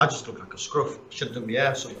just look like a scruff. Should have done my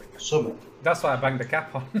hair something. That's why I banged the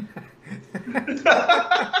cap on.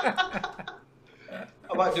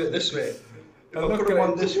 I might do it this way. If I put them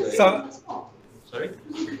on this way. So, sorry?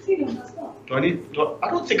 I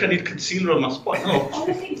don't think I need concealer on my spot. No.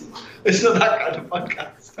 It's not that kind of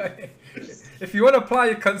podcast. If you want to apply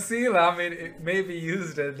your concealer, I mean, it may be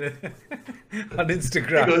used on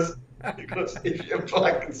Instagram. Because if you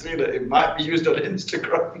apply concealer, it might be used on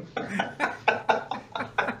Instagram.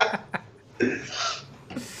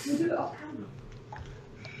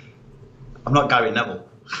 I'm not Gary Neville.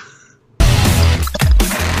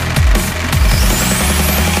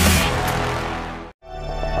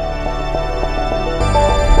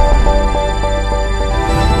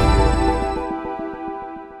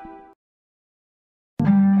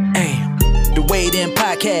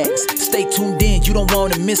 Podcast. Stay tuned in, you don't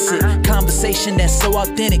want to miss it. Conversation that's so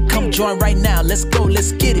authentic. Come join right now. Let's go,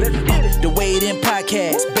 let's get it. The Weighed In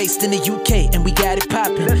Podcast, based in the UK, and we got it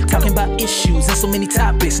popping. Talking about issues and so many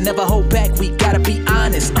topics. Never hold back, we gotta be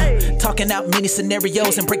honest. Talking out many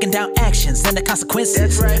scenarios and breaking down actions and the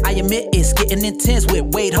consequences. I admit it's getting intense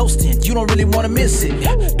with Wade hosting. You don't really want to miss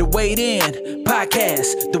it. The Weighed In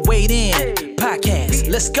Podcast. The Weighed In Podcast.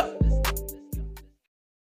 Let's go.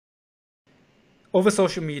 Over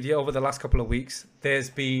social media, over the last couple of weeks, there's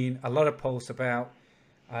been a lot of posts about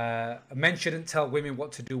men shouldn't tell women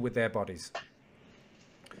what to do with their bodies.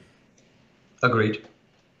 Agreed.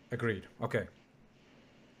 Okay.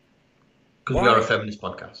 Because we are a feminist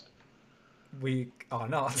podcast. We are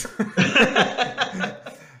not.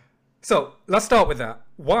 So let's start with that.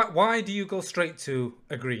 Why do you go straight to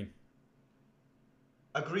agreeing?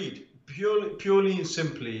 Agreed. Purely and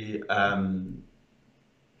simply.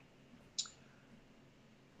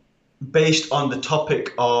 Based on the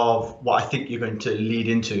topic of what I think you're going to lead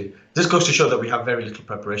into. This goes to show that we have very little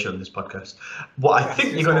preparation on this podcast. What I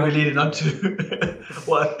think you're going to be leading on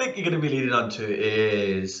to,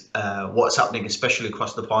 is what's happening, especially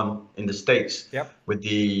across the pond in the States. Yep. With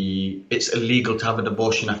it's illegal to have an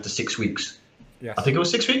abortion after 6 weeks. Yes. I think it was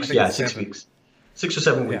 6 weeks. Yeah, 6 weeks. 6 or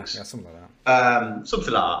 7 weeks. Yeah, something like that.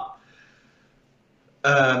 Something like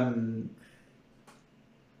that.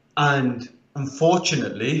 And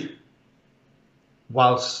unfortunately,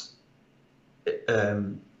 whilst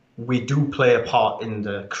we do play a part in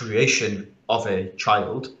the creation of a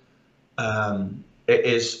child, it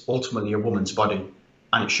is ultimately a woman's body,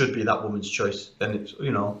 and it should be that woman's choice. And it's,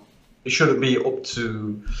 it shouldn't be up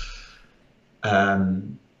to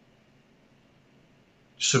some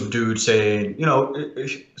dude saying, no,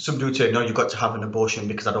 you've got to have an abortion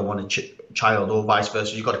because I don't want a child, or vice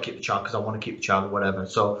versa. You've got to keep the child because I want to keep the child, or whatever.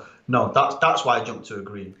 So no, that's why I jumped to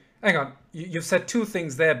agree. Hang on, you've said two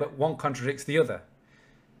things there, but one contradicts the other.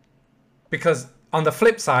 Because on the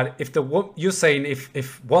flip side, you're saying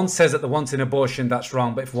if one says that they want an abortion, that's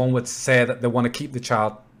wrong. But if one would say that they want to keep the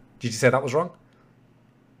child, did you say that was wrong?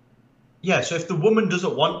 Yeah. So if the woman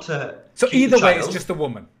doesn't want to, so either way, it's just the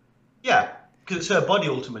woman. Yeah, because it's her body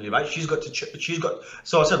ultimately, right? She's got.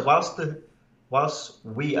 So I said, whilst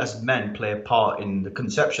we as men play a part in the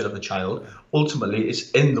conception of the child, ultimately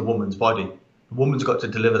it's in the woman's body. The woman's got to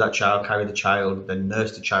deliver that child, carry the child, then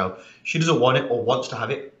nurse the child. She doesn't want it or wants to have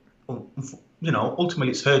it.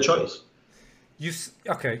 Ultimately it's her choice.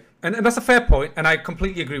 Okay, and that's a fair point, and I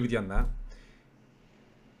completely agree with you on that.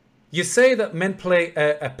 You say that men play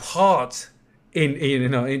a part in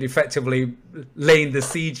effectively laying the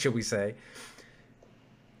seed, shall we say?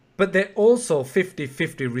 But they're also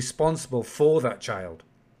 50-50 responsible for that child.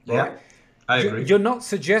 Right? Yeah, I agree. You're not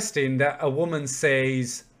suggesting that a woman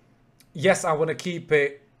says, yes, I want to keep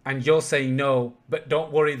it, and you're saying no, but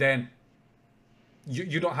don't worry then.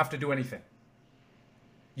 You don't have to do anything.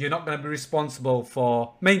 You're not going to be responsible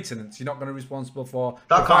for maintenance. You're not going to be responsible for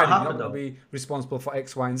providing. You're not going to be responsible for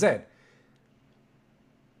X, Y, and Z.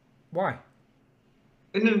 Why?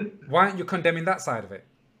 Why aren't you condemning that side of it?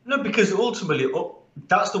 No, because ultimately,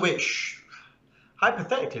 that's the way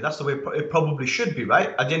hypothetically, that's the way it probably should be,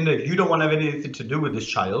 right? At the end of it, you don't want to have anything to do with this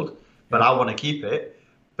child, but I want to keep it.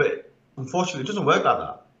 But unfortunately, it doesn't work like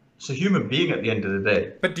that. It's a human being at the end of the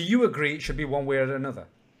day. But do you agree it should be one way or another?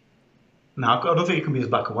 No, I don't think it can be as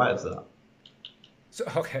black and white as that. So,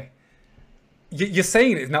 okay. You're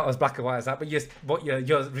saying it's not as black and white as that, but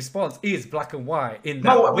your response is black and white in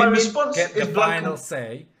that my women response get is the black final and...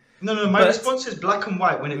 say. No, my response is black and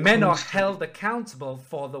white when it men comes are held accountable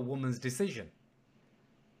for the woman's decision.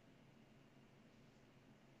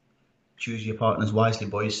 Choose your partners wisely,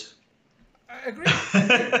 boys. I agree.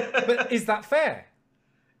 But is that fair?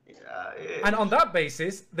 And on that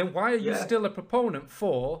basis, then why are you Yeah. still a proponent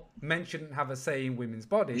for men shouldn't have a say in women's They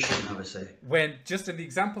bodies? shouldn't have a say. When just in the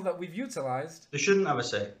example that we've utilized, They shouldn't have a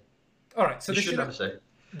say. all right, so They they shouldn't have shouldn't. a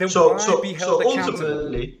say. Then So, why be held accountable?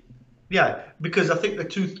 ultimately, yeah, because I think the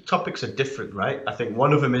two topics are different, right? I think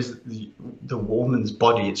one of them is the woman's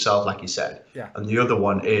body itself, like you said, Yeah. and the other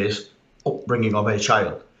one is upbringing of a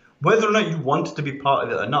child. Whether or not you want to be part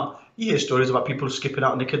of it or not, you hear stories about people skipping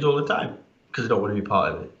out on their kids all the time because they don't want to be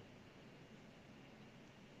part of it.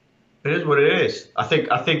 It is what it is. I think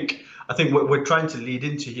we're trying to lead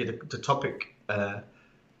into here the topic,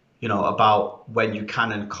 about when you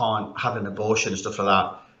can and can't have an abortion and stuff like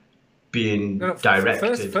that being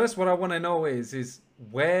directed. First, what I want to know is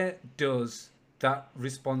where does that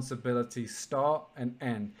responsibility start and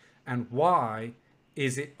end, and why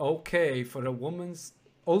is it okay for a woman's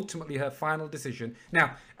ultimately her final decision?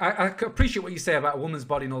 Now, I appreciate what you say about a woman's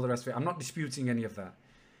body and all the rest of it. I'm not disputing any of that,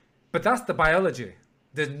 but that's the biology.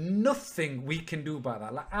 There's nothing we can do about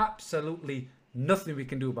that. Like, absolutely nothing we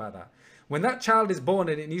can do about that. When that child is born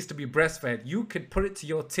and it needs to be breastfed, you could put it to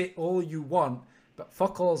your tit all you want, but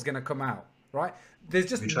fuck all's gonna come out, right? There's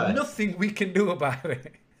just nothing we can do about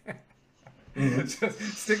it. Just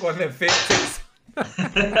stick one of them fake tits.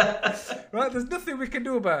 Right? There's nothing we can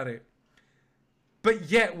do about it. But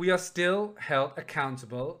yet we are still held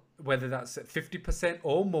accountable, whether that's at 50%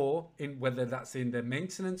 or more, in whether that's in the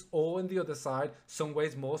maintenance or in the other side. Some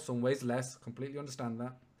ways more, some ways less. Completely understand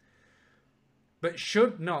that. But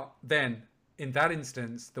should not then, in that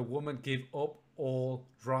instance, the woman give up all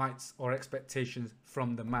rights or expectations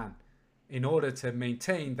from the man in order to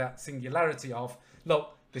maintain that singularity of,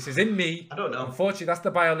 look, this is in me. I don't know. Unfortunately, that's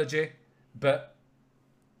the biology, but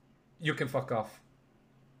you can fuck off.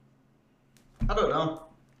 I don't know.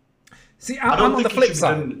 See, I'm on the flip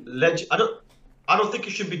side. I don't think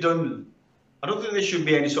it should be done. I don't think there should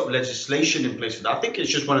be any sort of legislation in place for that. I think it's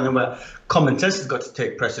just one of them where common sense has got to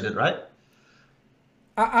take precedent, right?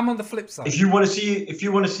 I'm on the flip side. If you want to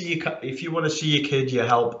see your kid, you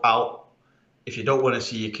help out. If you don't want to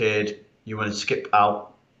see your kid, you want to skip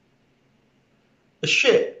out. It's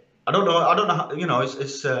shit. I don't know how,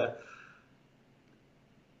 it's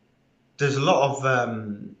there's a lot of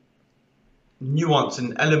nuance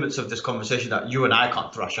and elements of this conversation that you and I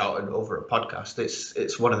can't thrash out over a podcast.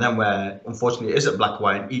 It's one of them where, unfortunately, it isn't black or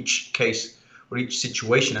white. Each case or each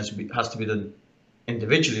situation has to be done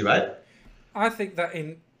individually, right? I think that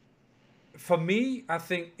for me, I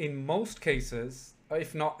think in most cases,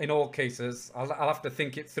 if not in all cases, I'll have to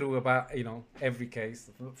think it through about, every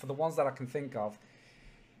case. For the ones that I can think of,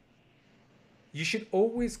 you should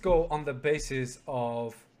always go on the basis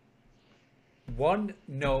of one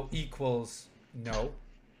no equals no,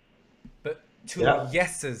 but two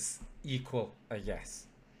yeses equal a yes,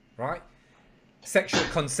 right? Sexual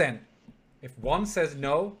consent. If one says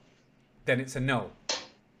no, then it's a no,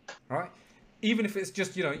 right? Even if it's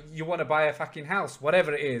just, you want to buy a fucking house,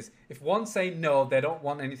 whatever it is. If one say no, they don't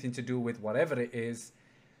want anything to do with whatever it is,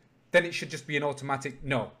 then it should just be an automatic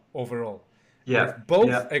no overall. Yeah. But if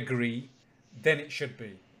both agree, then it should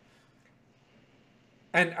be.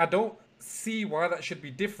 And I don't see why that should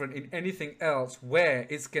be different in anything else where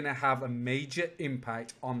it's going to have a major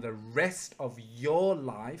impact on the rest of your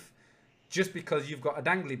life just because you've got a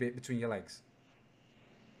dangly bit between your legs.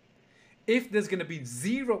 If there's going to be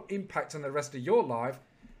zero impact on the rest of your life,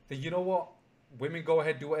 then you know what? Women, go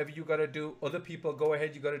ahead, do whatever you got to do. Other people, go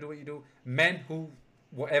ahead, you got to do what you do. Men who,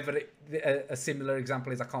 whatever a similar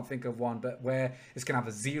example is, I can't think of one, but where it's going to have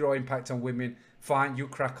a zero impact on women, fine, you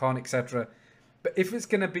crack on, etc. But if it's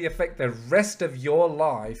going to affect the rest of your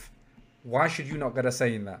life, why should you not get a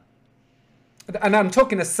say in that? And I'm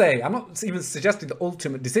talking a say. I'm not even suggesting the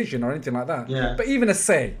ultimate decision or anything like that. Yeah. But even a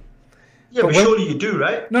say. Yeah, but surely you do,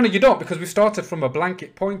 right? No, you don't, because we started from a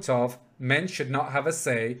blanket point of men should not have a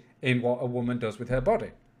say in what a woman does with her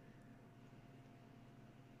body.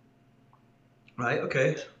 Right,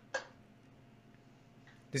 okay.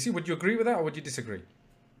 Would you agree with that or would you disagree?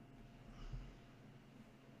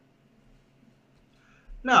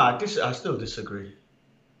 No, I still disagree.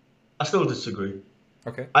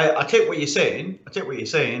 Okay. I take what you're saying.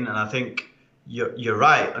 And I think you're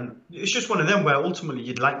right. And it's just one of them where ultimately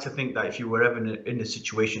you'd like to think that if you were ever in a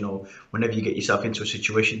situation or whenever you get yourself into a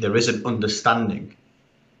situation, there is an understanding.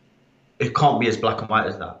 It can't be as black and white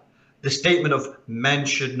as that. The statement of men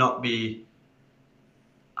should not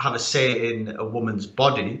have a say in a woman's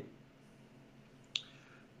body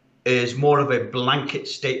is more of a blanket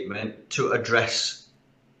statement to address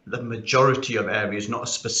the majority of areas, not a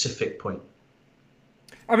specific point.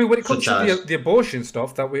 I mean, when it comes to the abortion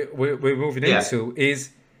stuff that we're moving into, is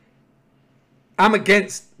I'm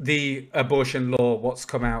against the abortion law, what's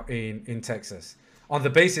come out in Texas, on the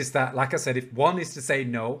basis that, like I said, if one is to say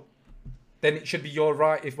no, then it should be your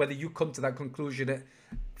right. If whether you come to that conclusion at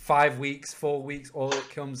 5 weeks, 4 weeks, or it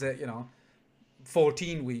comes at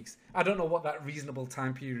 14 weeks. I don't know what that reasonable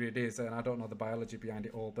time period is, and I don't know the biology behind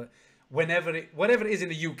it all. But whatever it is in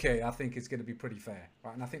the UK, I think it's going to be pretty fair,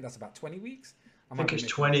 right? And I think that's about 20 weeks. I think it's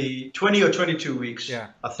 20 or 22 weeks. Yeah,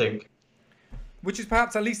 I think. Which is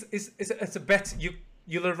perhaps at least it's a better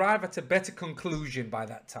you'll arrive at a better conclusion by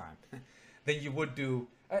that time than you would do.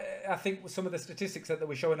 I think some of the statistics that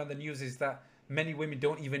we're showing on the news is that many women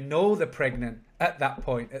don't even know they're pregnant at that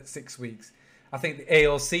point at 6 weeks. I think the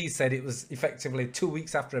AOC said it was effectively 2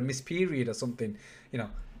 weeks after a missed period or something. Yeah,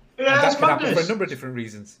 and that it's can happen madness. for a number of different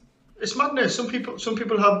reasons. It's madness. Some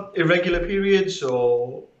people have irregular periods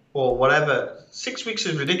or whatever. 6 weeks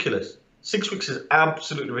is ridiculous. 6 weeks is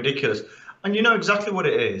absolutely ridiculous. And you know exactly what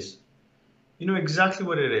it is. You know exactly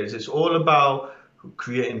what it is. It's all about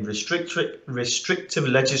creating restrictive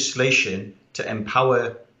legislation to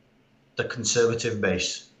empower the conservative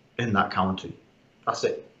base in that county. That's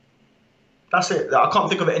it. That's it. I can't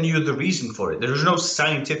think of any other reason for it. There is no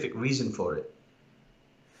scientific reason for it.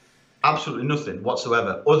 Absolutely nothing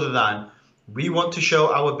whatsoever, other than we want to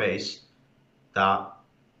show our base that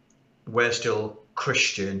we're still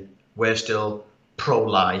Christian, we're still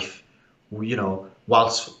pro-life.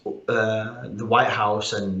 Whilst the White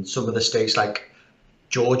House and some of the states like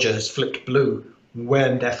Georgia has flipped blue,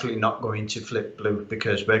 we're definitely not going to flip blue,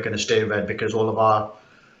 because we're going to stay red, because all of our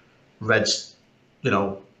red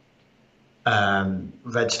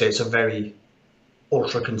states are very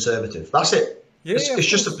ultra conservative. That's it. Yeah, it's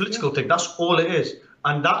just a political thing. That's all it is.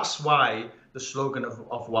 And that's why the slogan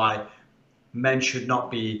of why men should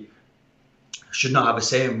not have a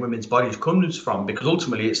say in women's bodies comes from, because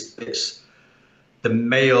ultimately it's the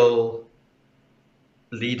male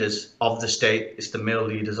leaders of the state, it's the male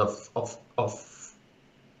leaders of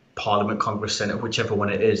Parliament, Congress, Senate, whichever one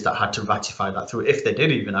it is, that had to ratify that through. If they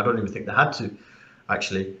did, even, I don't even think they had to,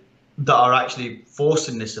 actually, that are actually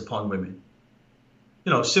forcing this upon women.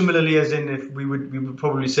 Similarly, as in, if we would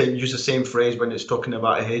probably use the same phrase when it's talking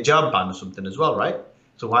about a hijab ban or something as well, right?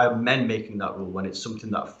 So why are men making that rule when it's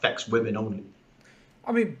something that affects women only?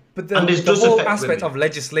 I mean, but the whole aspect of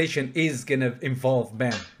legislation is going to involve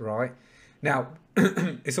men, right? Now,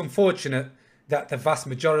 it's unfortunate that the vast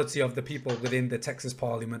majority of the people within the Texas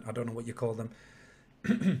Parliament, I don't know what you call them,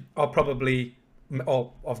 are probably,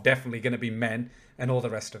 or definitely going to be men and all the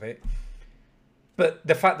rest of it. But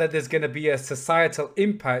the fact that there's going to be a societal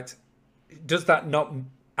impact, does that not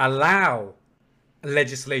allow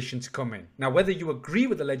legislation to come in? Now, whether you agree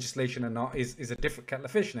with the legislation or not is a different kettle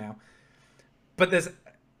of fish now. But there's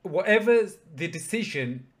whatever the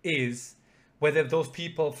decision is, whether those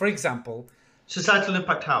people, for example, societal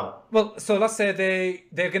impact how? Well, so let's say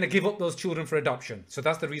they're going to give up those children for adoption. So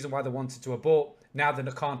that's the reason why they wanted to abort. Now that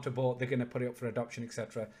they can't abort, they're going to put it up for adoption,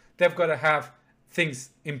 etc. They've got to have things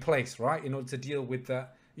in place, right, in order to deal with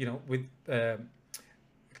that, with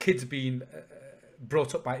kids being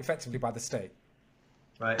brought up effectively by the state.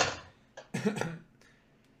 Right.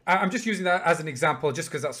 I'm just using that as an example, just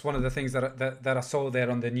because that's one of the things that I saw there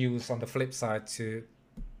on the news on the flip side to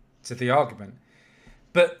the argument.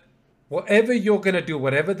 But whatever you're going to do,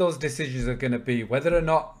 whatever those decisions are going to be, whether or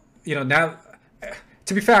not, now,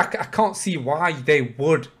 to be fair, I can't see why they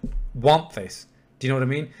would want this. Do you know what I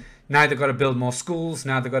mean? Now they've got to build more schools.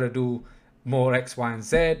 Now they've got to do more X, Y, and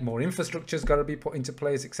Z. More infrastructure's got to be put into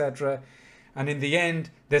place, etc. And in the end,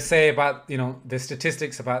 they say about, the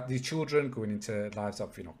statistics about these children going into lives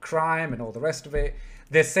of, crime and all the rest of it.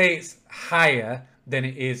 They say it's higher than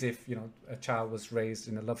it is if, a child was raised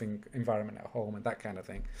in a loving environment at home and that kind of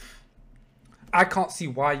thing. I can't see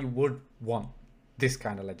why you would want this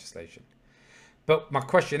kind of legislation. But my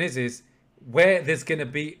question is where there's going to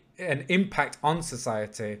be an impact on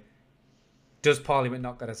society, does Parliament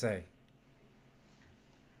not got to say?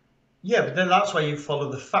 Yeah, but then that's why you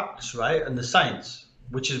follow the facts, right, and the science,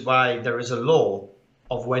 which is why there is a law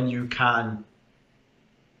of when you can,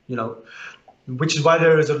 which is why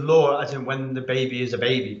there is a law as in when the baby is a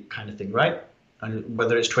baby kind of thing, right? And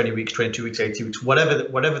whether it's 20 weeks, 22 weeks, 18 weeks, whatever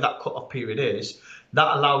that cut-off period is,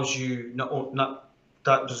 that allows you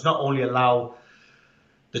that does not only allow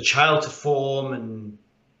the child to form and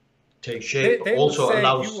take shape, they also say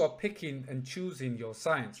allows you are picking and choosing your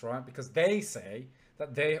science, right? Because they say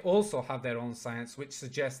that they also have their own science, which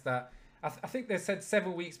suggests that I think they said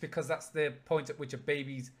 7 weeks because that's the point at which a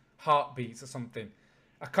baby's heart beats or something.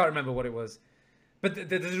 I can't remember what it was, but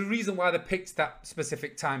there's a reason why they picked that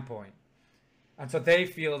specific time point, and so they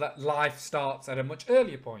feel that life starts at a much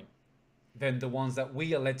earlier point. than the ones that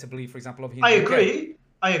we are led to believe, for example, over here. I agree.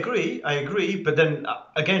 I agree. But then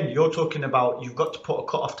again, you're talking about you've got to put a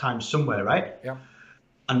cut-off time somewhere, right? Yeah.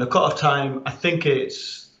 And the cut-off time, I think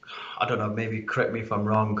it's, I don't know, maybe correct me if I'm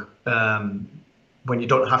wrong. When you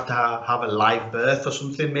don't have to have a live birth or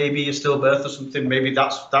something, maybe a stillbirth or something, maybe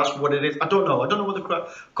that's what it is. I don't know what the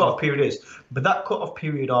cut-off period is. But that cut-off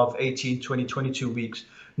period of 18, 20, 22 weeks,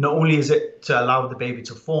 not only is it to allow the baby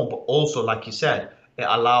to form, but also, like you said, it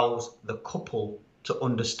allows the couple to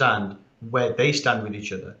understand where they stand with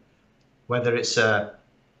each other, whether it's a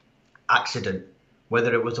accident,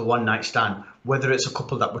 whether it was a one-night stand, whether it's a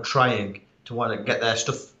couple that were trying to want to get their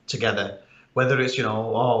stuff together, whether it's, you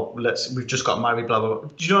know, oh, we've just got married, blah, blah, blah.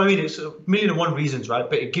 Do you know what I mean? It's a million and one reasons, right?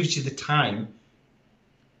 But it gives you the time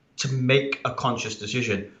to make a conscious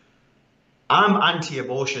decision. I'm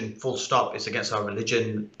anti-abortion, full stop. It's against our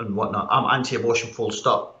religion and whatnot. I'm anti-abortion, full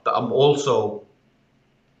stop. But I'm also,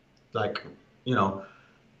 like, you know,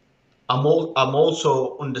 I'm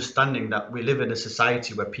also understanding that we live in a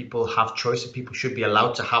society where people have choice and people should be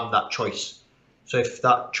allowed to have that choice. So if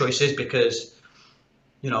that choice is because,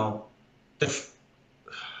 you know,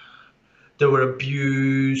 they were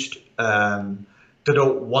abused, they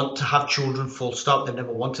don't want to have children, full stop, they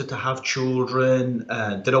never wanted to have children,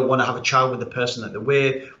 they don't want to have a child with the person that they're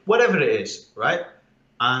with, whatever it is, right?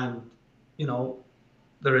 And, you know,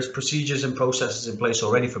 there is procedures and processes in place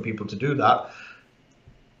already for people to do that.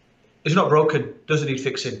 It's not broken, doesn't need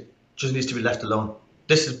fixing, just needs to be left alone.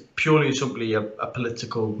 This is purely and simply a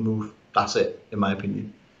political move. That's it, in my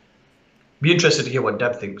opinion. Be interested to hear what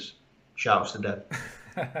Deb thinks. Shouts to Deb.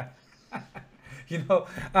 You know,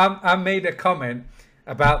 I made a comment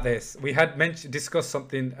about this. We had discussed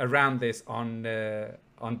something around this on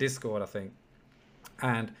Discord, I think.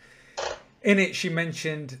 And in it, she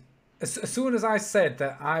mentioned, as soon as I said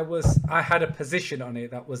that I had a position on it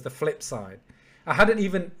that was the flip side. I hadn't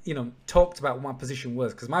even, you know, talked about what my position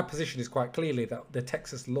was, because my position is quite clearly that the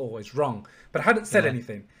Texas law is wrong. But I hadn't said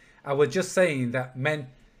anything. I was just saying that men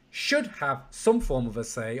should have some form of a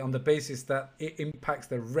say on the basis that it impacts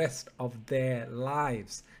the rest of their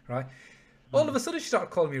lives, right? All of a sudden, she started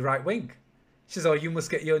calling me right wing. She says, "Oh, you must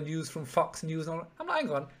get your news from Fox News." And all. I'm like,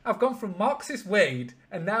 hang on, I've gone from Marxist Wade,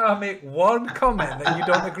 and now I make one comment that you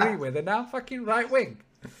don't agree with, and now I'm fucking right wing.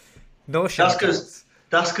 No shit.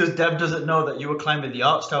 That's because Deb doesn't know that you were climbing the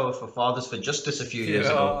Arts Tower for Fathers for Justice a few years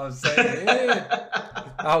ago. What I'm saying? Yeah.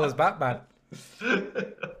 I was Batman.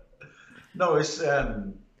 No, it's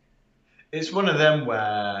one of them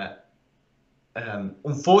where,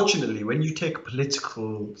 unfortunately, when you take a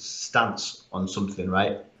political stance on something,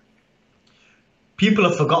 right, people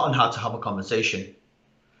have forgotten how to have a conversation.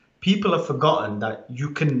 People have forgotten that you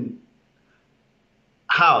can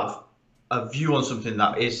have a view on something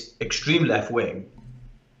that is extreme left wing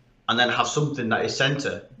and then have something that is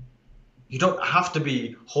center. You don't have to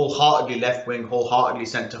be wholeheartedly left wing, wholeheartedly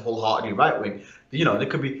center, wholeheartedly right wing. You know,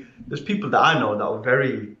 there's people that I know that are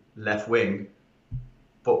very left wing,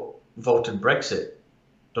 but voted Brexit.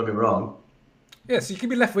 Don't get me wrong. Yeah, so you can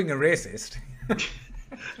be left wing and racist.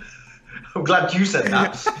 I'm glad you said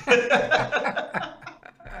that.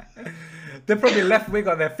 They're probably left wing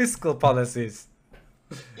on their fiscal policies.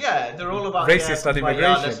 Yeah, they're all about racist on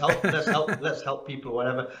immigration. Let's help people,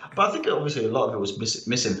 whatever. But I think obviously a lot of it was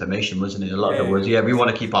misinformation, wasn't it? A lot of it was, we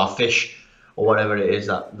want to keep our fish or whatever it is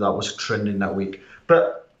that was trending that week.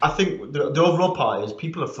 But I think the overall part is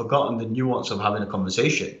people have forgotten the nuance of having a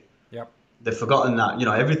conversation. Yep. They've forgotten that, you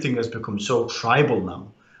know, everything has become so tribal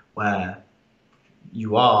now, where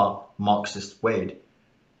you are Marxist Wade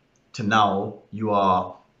to now you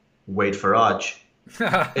are Wade Farage.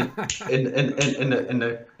 in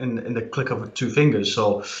the click of two fingers.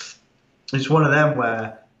 So it's one of them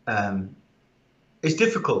where it's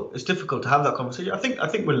difficult. It's difficult to have that conversation. I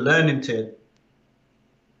think we're learning to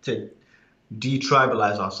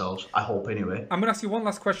detribalize ourselves. I hope, anyway. I'm gonna ask you one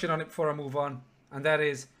last question on it before I move on, and that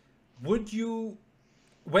is,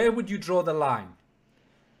 where would you draw the line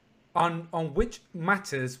on which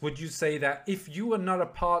matters would you say that if you are not a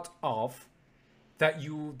part of, that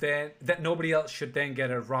nobody else should then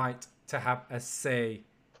get a right to have a say?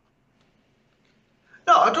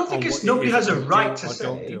 No, I don't think it's nobody has a right to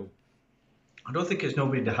say. I don't think it's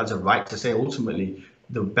nobody that has a right to say. Ultimately,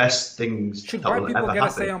 the best things should that white will people ever get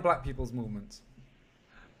happen. a say on black people's movements?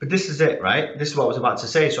 But this is it, right? This is what I was about to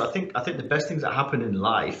say. So I think the best things that happen in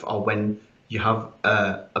life are when you have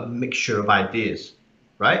a mixture of ideas,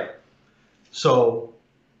 right? So,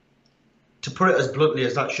 to put it as bluntly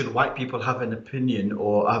as that, should white people have an opinion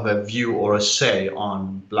or have a view or a say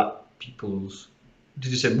on black people's,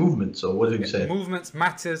 did you say movements or what did you say? Movements,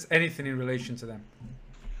 matters, anything in relation to them.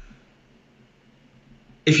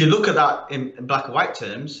 if you look at that in black and white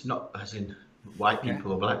terms, not as in white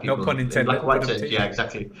people or black No people, pun in intended. black and white terms, yeah,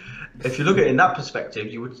 exactly. If you look at it in that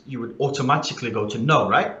perspective, you would automatically go to no,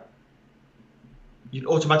 right? You'd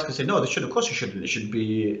automatically say no. They should, of course, you shouldn't. It should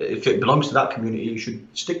be, if it belongs to that community, you should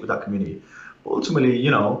stick with that community. But ultimately,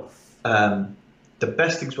 you know, the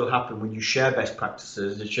best things will happen when you share best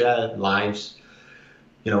practices, you share lives.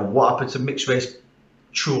 You know, what happens to mixed race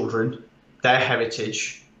children, their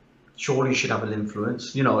heritage, surely you should have an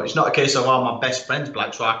influence. You know, it's not a case of, oh, my best friend's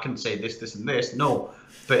black, so I can say this and this. No,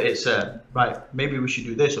 but it's, right, maybe we should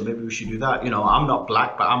do this or maybe we should do that. You know, I'm not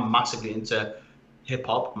black, but I'm massively into hip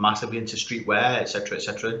hop, massively into streetwear, etc.,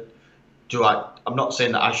 etc. I'm not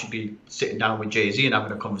saying that I should be sitting down with Jay-Z and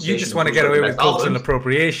having a conversation. You just want to get away with cultural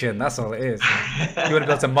appropriation. That's all it is. You want to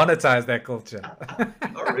be able to monetize their culture.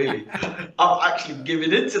 Not really. I'm actually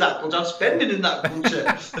giving into that culture. I'm spending in that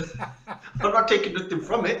culture. I'm not taking nothing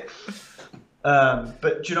from it.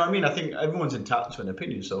 But do you know what I mean? I think everyone's entitled to an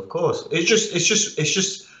opinion. So of course, it's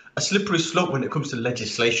just a slippery slope when it comes to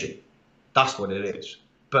legislation. That's what it is.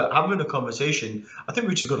 But having a conversation, I think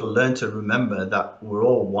we just got to learn to remember that we're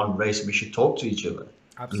all one race and we should talk to each other.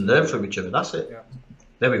 Absolutely. And learn from each other. That's it. Yeah.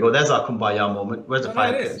 There we go. There's our kumbaya moment. Where's the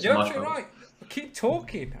fire pit? You're absolutely right. Keep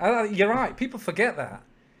talking. You're right. People forget that.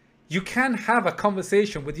 You can have a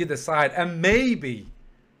conversation with the other side and maybe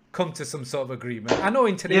come to some sort of agreement. I know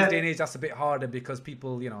in today's day and age that's a bit harder because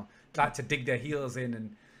people, you know, like to dig their heels in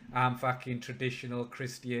and I'm fucking traditional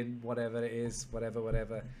Christian, whatever it is,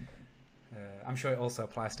 whatever. I'm sure it also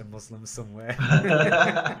applies to Muslims somewhere.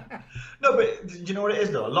 No, but you know what it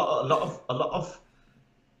is though? A lot of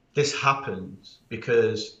this happens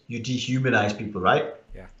because you dehumanize people, right?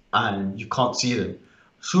 Yeah. And you can't see them.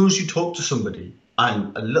 As soon as you talk to somebody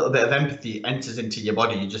and a little bit of empathy enters into your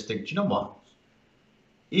body, you just think, do you know what?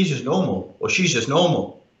 He's just normal or she's just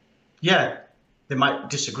normal. Yeah, they might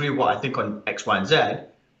disagree with what I think on X, Y, and Z,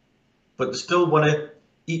 but they still want to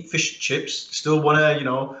eat fish and chips, still want to, you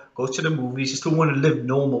know, go to the movies, still want to live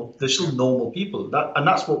normal. They're still normal people.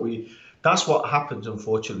 That's what happens,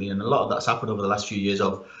 unfortunately, and a lot of that's happened over the last few years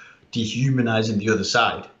of dehumanizing the other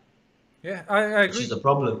side. Yeah, I agree. Which is a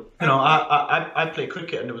problem. You know, I play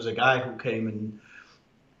cricket, and there was a guy who came in,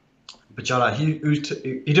 Bajala. He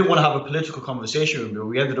didn't want to have a political conversation with me.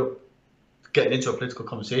 We ended up getting into a political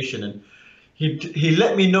conversation, and he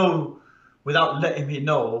let me know without letting me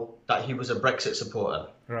know that he was a Brexit supporter.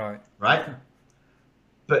 Right.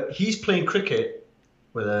 But he's playing cricket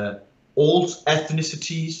with all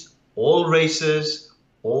ethnicities, all races,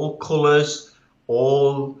 all colours,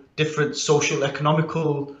 all different social,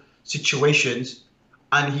 economical situations,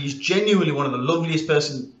 and he's genuinely one of the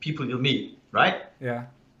loveliest people you'll meet, right? Yeah.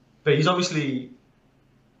 But he's obviously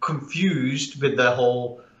confused with the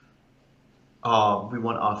whole, we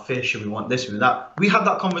want our fish and we want this and that. We had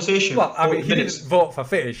that conversation. Well, I mean, he didn't vote for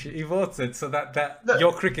fish. He voted so that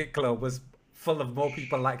your cricket club was full of more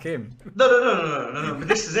people like him. No. But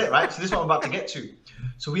this is it, right? So this is what I'm about to get to.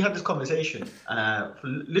 So we had this conversation.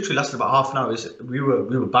 Literally lasted about half an hour. We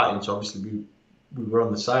were batting, so obviously we were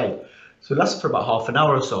on the side. So it lasted for about half an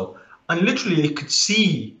hour or so. And literally, you could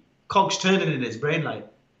see cogs turning in his brain, like,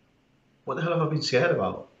 what the hell have I been scared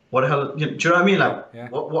about? What the hell? Do you know what I mean?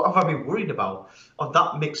 Like, what have I been worried about? Oh,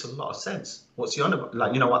 that makes a lot of sense. What's he on about?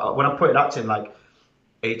 Like, you know, when I pointed out to him, like,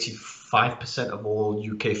 85% of all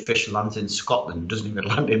UK fish lands in Scotland, doesn't even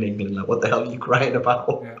land in England. Like, what the hell are you crying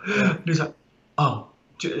about? Yeah. And he's like, oh.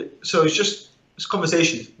 So it's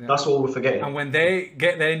conversation. Yeah. That's all we're forgetting. And when they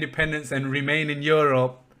get their independence and remain in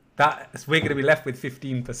Europe, we're going to be left with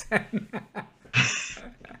 15%.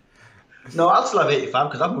 No, I'll still have 85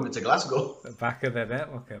 because I'm moving to Glasgow. The back of the net.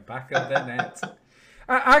 Okay, back of the net.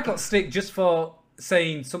 I got stick just for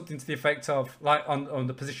saying something to the effect of, like, on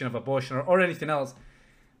the position of abortion or anything else.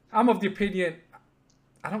 I'm of the opinion,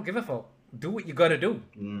 I don't give a fuck. Do what you got to do.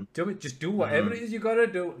 Do it. Just do whatever it is you got to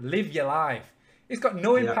do. Live your life. It's got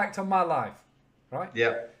no impact on my life, right?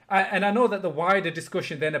 Yeah. And I know that the wider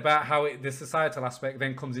discussion then about how the societal aspect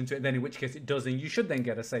then comes into it, then in which case it does, and you should then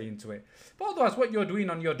get a say into it. But otherwise, what you're doing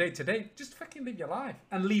on your day-to-day, just fucking live your life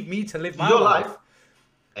and leave me to live my life.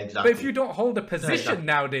 Exactly. But if you don't hold a position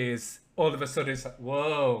nowadays, all of a sudden it's like,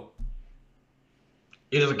 whoa.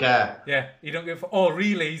 He doesn't care. Yeah, he don't give. Oh,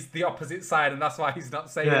 really? He's the opposite side, and that's why he's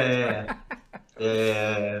not saying it.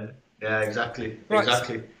 Yeah, exactly. Right.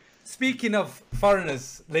 Exactly. Speaking of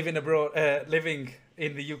foreigners living abroad, living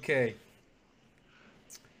in the UK,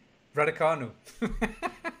 Raducanu.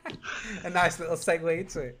 A nice little segue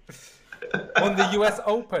into it. On the US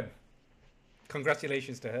Open.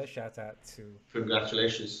 Congratulations to her.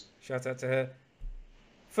 Congratulations. Shout out to her.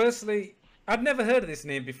 Firstly, I'd never heard of this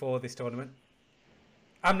name before this tournament.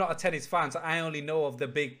 I'm not a tennis fan, so I only know of the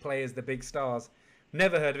big players, the big stars.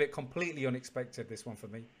 Never heard of it. Completely unexpected. This one for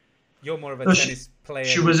me. You're more of a No, tennis player.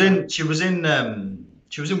 she was in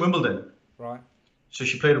Wimbledon. Right. So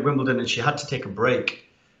she played at Wimbledon and she had to take a break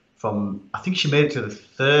from. I think she made it to the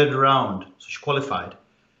third round, so she qualified.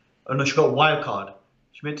 Oh no, she got a wild card.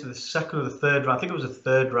 She made it to the second or the third round. I think it was the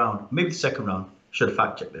third round, maybe the second round. Should have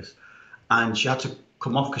fact checked this. And she had to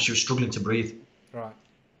come off because she was struggling to breathe. Right.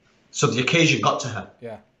 So the occasion got to her.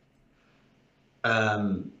 Yeah.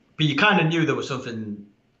 But you kind of knew there was something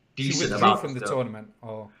decent she withdrew about from the tournament,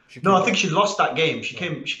 or no, I think she lost that game. She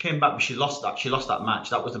came back, but she lost that match.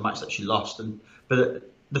 That was the match that she lost.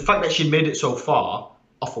 But the fact that she made it so far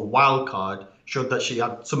off a wild card showed that she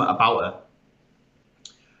had something about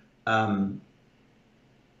her.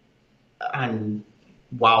 And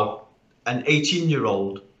wow, an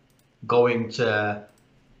 18-year-old going to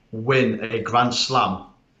win a Grand Slam.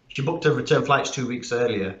 She booked her return flights 2 weeks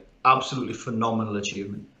earlier. Absolutely phenomenal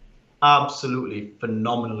achievement. Absolutely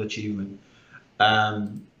phenomenal achievement.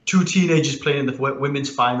 Two teenagers playing in the women's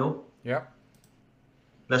final. Yeah.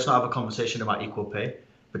 Let's not have a conversation about equal pay.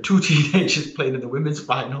 But two teenagers playing in the women's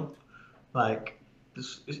final. Like,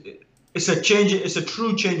 it's a change. It's a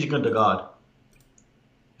true changing under guard.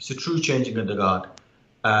 It's a true changing under guard.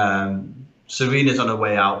 Serena's on her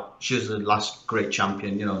way out. She was the last great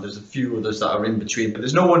champion. You know, there's a few others that are in between, but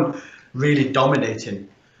there's no one really dominating.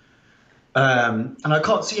 And I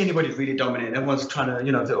can't see anybody really dominating. Everyone's trying to,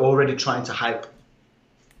 you know, they're already trying to hype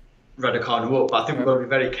Raducanu up. But I think we've got to be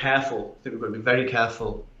very careful.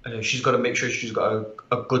 She's got to make sure she's got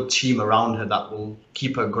a good team around her that will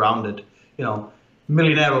keep her grounded. You know,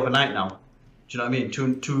 millionaire overnight now. Do you know what I mean?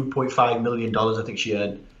 $2.5 million I think she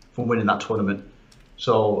earned from winning that tournament.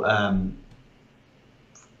 So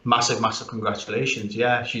massive congratulations.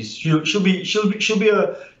 Yeah, she'll be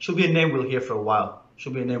a name we'll hear for a while.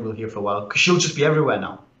 She'll be a name we'll hear for a while because she'll just be everywhere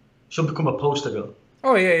now. She'll become a poster girl.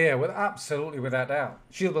 Oh yeah, absolutely, without doubt.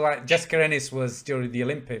 She'll be like Jessica Ennis was during the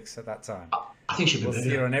Olympics at that time. I think she'll be we'll bigger.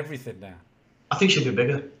 see her on everything now. I think she'll be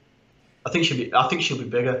bigger. I think she'll be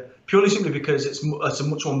bigger purely simply because it's a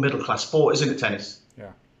much more middle class sport, isn't it? Tennis.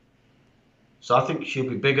 Yeah. So I think she'll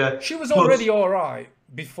be bigger. She was already all right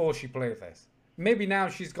before she played this. Maybe now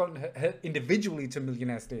she's gotten her individually to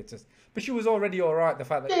millionaire status, but she was already all right. The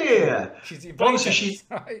fact that she's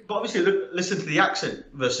obviously listen to the accent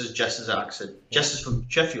versus Jess's accent. Jess is from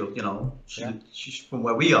Sheffield, you know. She's from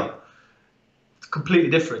where we are. Completely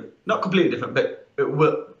different. Not completely different,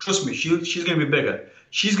 but trust me, she's going to be bigger.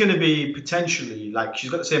 She's going to be potentially like she's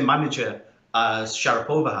got the same manager as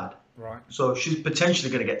Sharapova had. Right. So she's potentially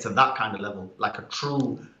going to get to that kind of level, like a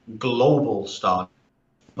true global star,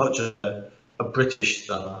 not just a British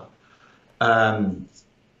star.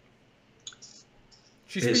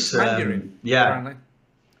 She speaks Mandarin. Apparently.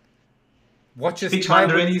 Watches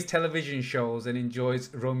Taiwanese television shows and enjoys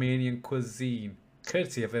Romanian cuisine,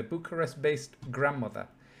 courtesy of her Bucharest-based grandmother.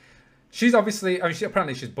 She's obviously,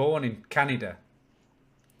 apparently she's born in Canada.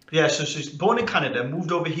 Yeah, so she's born in Canada,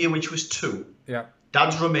 moved over here when she was 2. Yeah.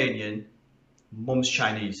 Dad's Romanian, mum's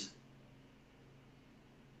Chinese.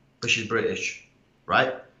 But she's British,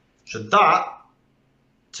 right? So that,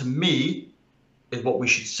 to me, is what we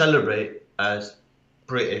should celebrate as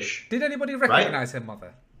British. Did anybody recognise her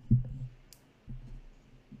mother?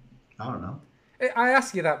 I don't know. I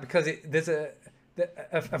ask you that because there's a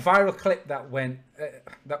viral clip that went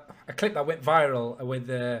viral with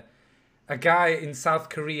a guy in South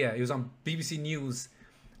Korea. He was on BBC News,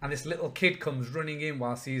 and this little kid comes running in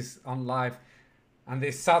whilst he's on live, and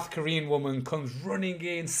this South Korean woman comes running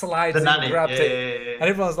in, slides in, grabs it, and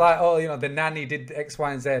everyone's like, "Oh, you know, the nanny did X,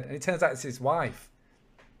 Y, and Z," and it turns out it's his wife.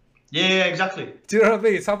 Yeah, exactly. Do you know what I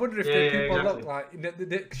mean? So I wonder if people look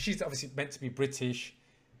like she's obviously meant to be British.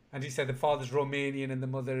 And you said the father's Romanian and the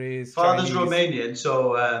mother is Father's Chinese. Romanian,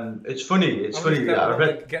 so it's funny. It's funny. I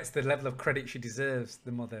read gets the level of credit she deserves,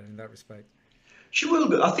 the mother, in that respect. She will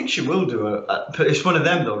do. I think she will do. But it's one of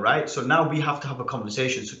them, though, right? So now we have to have a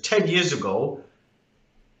conversation. So 10 years ago,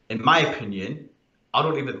 in my opinion, I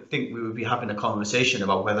don't even think we would be having a conversation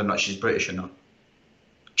about whether or not she's British or not.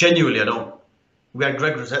 Genuinely, I don't. We had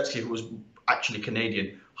Greg Rosetsky, who was actually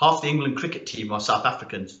Canadian. Half the England cricket team are South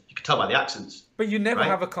Africans. You can tell by the accents. But you never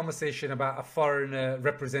have a conversation about a foreigner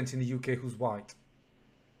representing the UK who's white.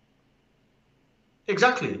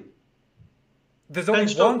 Exactly. There's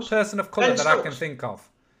only one person of colour that I can think of.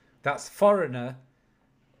 That's foreigner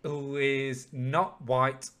who is not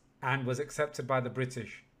white and was accepted by the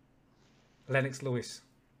British. Lennox Lewis.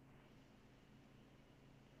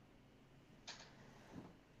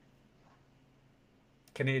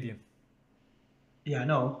 Canadian. Yeah, I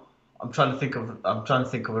know. I'm trying to think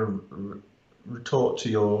of a retort to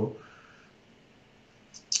your.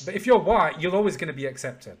 But if you're white, you're always going to be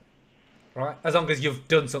accepted, right? As long as you've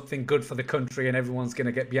done something good for the country and everyone's going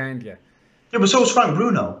to get behind you. Yeah, but so is Frank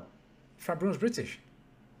Bruno. Frank Bruno's British.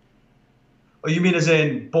 Oh, you mean as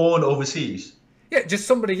in born overseas? Yeah, just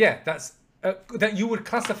somebody, yeah, that's that you would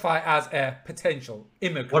classify as a potential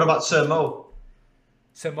immigrant. What about Sir Mo?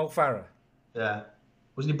 Sir Mo Farah? Yeah.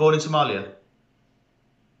 Wasn't he born in Somalia?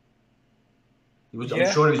 Yeah.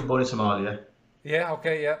 I'm sure he was born in Somalia. Yeah,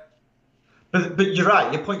 okay, yeah. But you're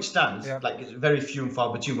right, your point stands. Yeah. Like, it's very few and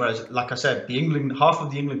far between. Whereas, like I said, half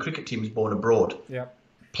of the England cricket team is born abroad. Yeah.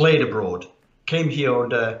 Played abroad. Came here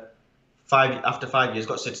after 5 years,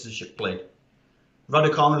 got citizenship, played.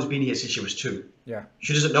 Raducanu has been here since she was 2. Yeah.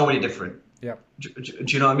 She doesn't know any different. Yeah. Do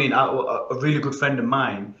you know what I mean? A really good friend of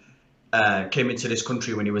mine came into this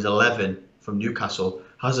country when he was 11 from Newcastle.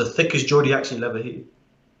 Has the thickest Geordie accent you'll ever hear.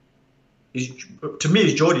 To me,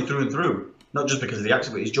 he's Geordie through and through. Not just because of the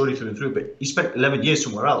accent, but he's Geordie through and through. But he spent 11 years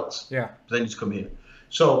somewhere else. Yeah. But then he's come here.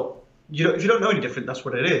 So if you don't know any different, that's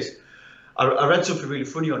what it is. I read something really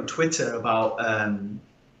funny on Twitter about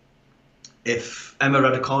if Emma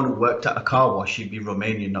Raducanu worked at a car wash, she'd be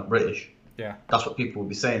Romanian, not British. Yeah. That's what people would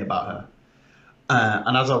be saying about her.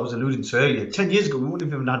 And as I was alluding to earlier, 10 years ago, we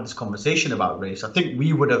wouldn't have even had this conversation about race. I think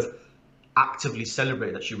we would have actively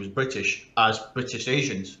celebrated that she was British as British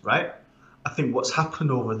Asians, right? I think what's happened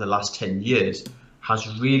over the last 10 years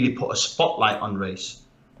has really put a spotlight on race,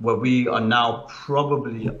 where we are now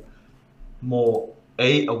probably more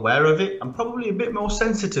aware of it and probably a bit more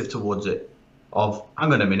sensitive towards it. Of,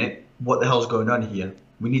 hang on a minute, what the hell's going on here?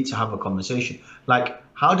 We need to have a conversation. Like,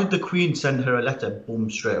 how did the Queen send her a letter, boom,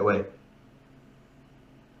 straight away?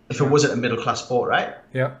 If it wasn't a middle class sport, right?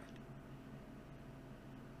 Yeah.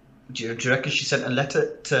 Do you reckon she sent a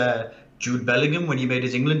letter to Jude Bellingham when he made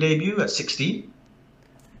his England debut at 16?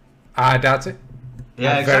 I doubt it.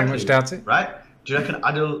 Yeah, I exactly. very much doubt it. Right? Do you reckon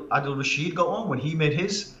Adil Rashid got one when he made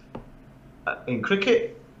his in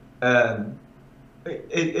cricket?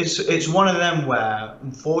 It's one of them where,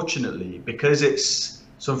 unfortunately, because it's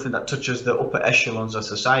something that touches the upper echelons of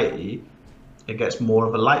society, it gets more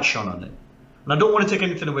of a light shone on it. And I don't want to take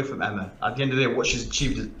anything away from Emma. At the end of the day, what she's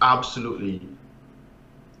achieved is absolutely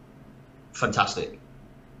fantastic.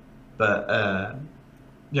 But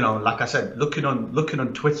like I said, looking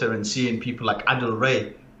on Twitter and seeing people like Adil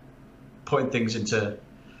Ray putting things into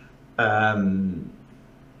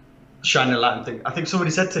shining a light and things. I think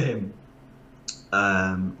somebody said to him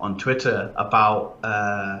on Twitter about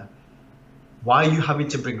why are you having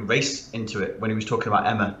to bring race into it when he was talking about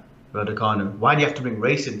Emma Raducanu. Why do you have to bring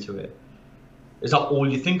race into it? Is that all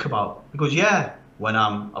you think about? He goes, yeah, when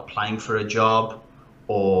I'm applying for a job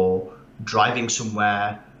or driving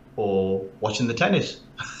somewhere or watching the tennis.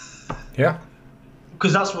 Yeah.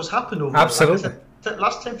 Because that's what's happened over Absolutely. the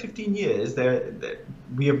last 10, 15 years.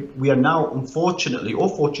 We are now, unfortunately, or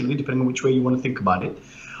fortunately, depending on which way you want to think about it,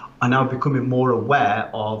 are now becoming more aware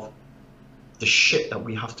of the shit that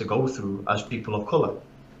we have to go through as people of color,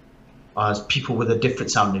 as people with a different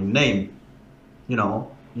sounding name.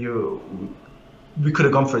 We could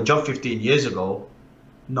have gone for a job 15 years ago,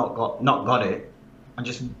 not got it, and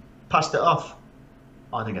just passed it off.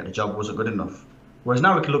 I didn't get the job, wasn't good enough. Whereas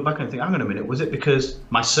now we can look back and think, hang on a minute, was it because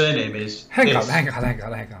my surname is Hang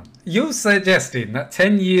on. You're suggesting that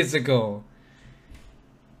 10 years ago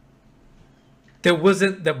there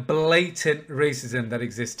wasn't the blatant racism that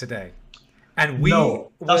exists today. And we were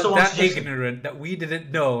that ignorant that we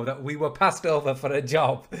didn't know that we were passed over for a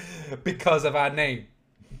job because of our name.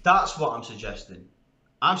 That's what I'm suggesting.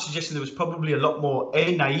 I'm suggesting there was probably a lot more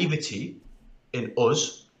naivety in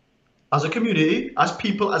us as a community, as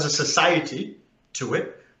people, as a society to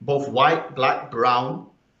it, both white, black, brown,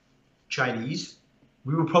 Chinese.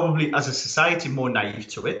 We were probably, as a society, more naive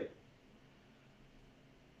to it.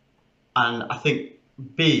 And I think,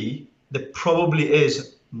 B, there probably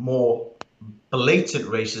is more blatant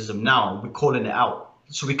racism now. We're calling it out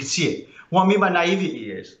so we can see it. What I mean by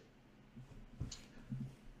naivety is,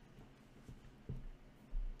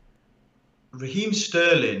 Raheem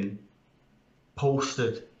Sterling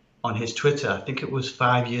posted on his Twitter, I think it was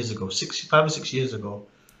 5 years ago, 5 or 6 years ago,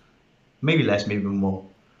 maybe less, maybe more,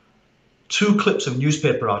 2 clips of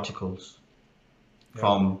newspaper articles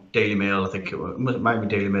from Daily Mail. I think it might be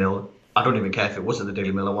Daily Mail. I don't even care if it wasn't the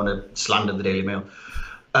Daily Mail. I want to slander the Daily Mail.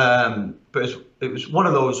 But it was one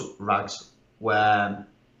of those rags where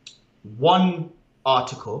one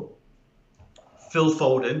article, Phil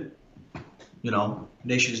Foden,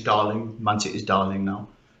 nation's darling, Man City's darling now.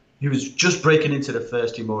 He was just breaking into the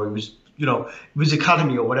first team, or he was, it was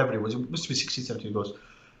academy or whatever it was. It must be 16, 17 goals.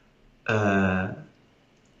 uh,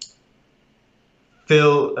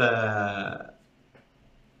 Phil,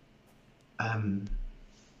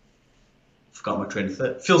 forgot my train of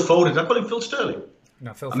thought. Phil Foden. Did I call him Phil Sterling?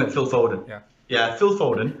 No, Phil. I meant Phil Foden. Yeah. Yeah, Phil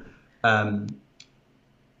Foden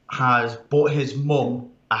has bought his mum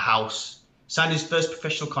a house, signed his first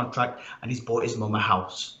professional contract, and he's bought his mum a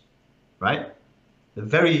house. Right? The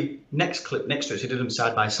very next clip next to it, so he did them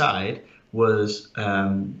side by side, was I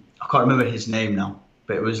can't remember his name now,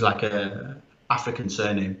 but it was like a African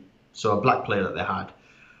surname, so a black player that they had.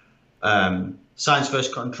 Signs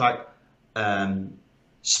first contract,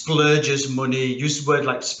 splurges money, used the word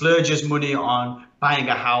like splurges money on buying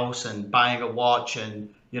a house and buying a watch,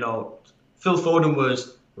 and Phil Foden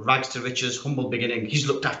was rags to riches, humble beginning. He's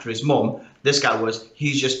looked after his mum. This guy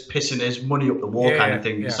he's just pissing his money up the wall kind of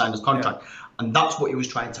thing. He signed his contract, and that's what he was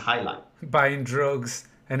trying to highlight. Buying drugs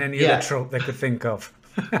and any other trope they could think of.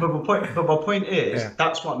 but my point is,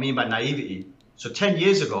 that's what I mean by naivety. So 10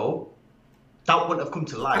 years ago, that wouldn't have come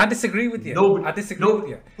to light. I disagree with you. I disagree with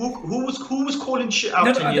you. Who was calling shit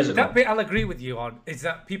out 10 years ago? That bit I'll agree with you on is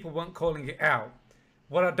that people weren't calling it out.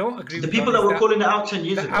 What I don't agree with the people that were calling it out 10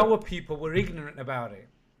 years ago. Our people were ignorant about it.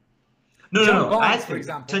 No. Barnes, for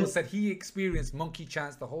example, said he experienced monkey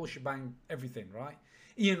chance, the whole shebang, everything, right?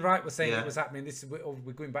 Ian Wright was saying it was happening.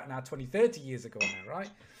 We're going back now 20, 30 years ago now, right?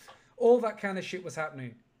 All that kind of shit was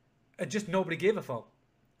happening. And just nobody gave a fuck.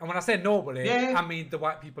 And when I say nobody, I mean the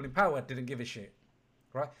white people in power didn't give a shit,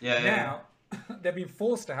 right? Now, they're being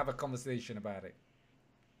forced to have a conversation about it.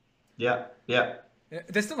 Yeah.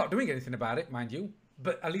 They're still not doing anything about it, mind you.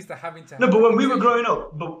 But at least they're having to. No, but when we were growing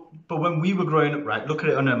up, but when we were growing up, right? Look at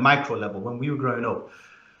it on a micro level. When we were growing up,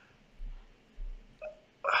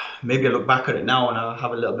 maybe I look back at it now and I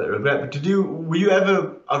have a little bit of regret. But were you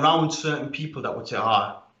ever around certain people that would say,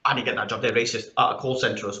 I didn't get that job, they're racist, at a call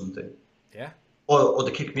center or something? Yeah. Or they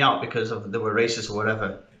kicked me out because they were racist or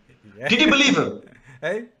whatever. Yeah. Did you believe him?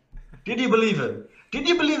 Hey? Did you believe him? Did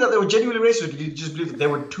you believe that they were genuinely racist, or did you just believe that they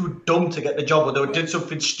were too dumb to get the job, or they did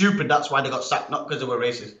something stupid, that's why they got sacked, not because they were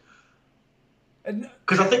racist?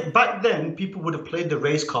 Because I think back then, people would have played the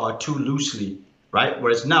race card too loosely, right?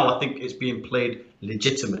 Whereas now, I think it's being played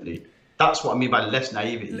legitimately. That's what I mean by less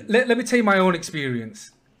naivety. Let me tell you my own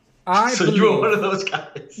experience. You're one of those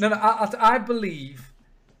guys. No, I believe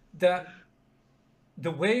that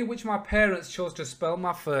the way in which my parents chose to spell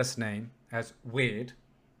my first name as weird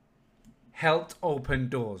helped open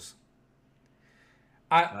doors.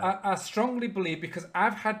 I strongly believe, because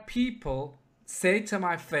I've had people say to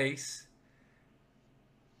my face,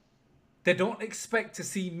 they don't expect to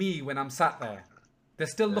see me when I'm sat there. They're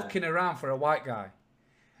still looking around for a white guy.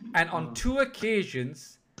 And on 2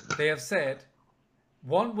 occasions, they have said,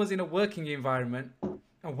 one was in a working environment,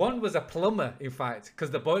 and one was a plumber, in fact, because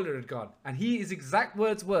the boiler had gone. And his exact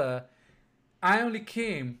words were, I only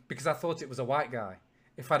came because I thought it was a white guy.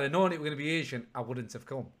 If I'd have known it was going to be Asian, I wouldn't have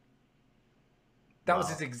come. That was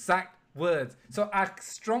his exact words. So I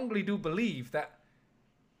strongly do believe that,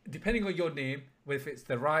 depending on your name, if it's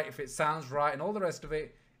if it sounds right and all the rest of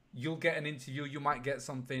it, you'll get an interview, you might get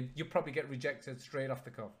something, you'll probably get rejected straight off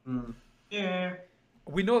the cuff. Yeah.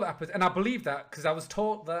 We know that happens, and I believe that because I was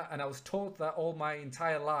taught that, and I was taught that all my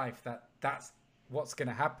entire life, that's what's going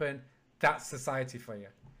to happen. That's society for you.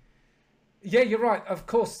 Yeah, you're right. Of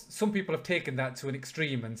course, some people have taken that to an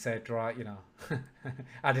extreme and said, right,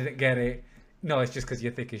 I didn't get it. No, it's just because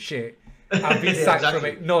you're thick as shit. I've been sacked from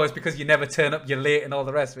it. No, it's because you never turn up, you're late, and all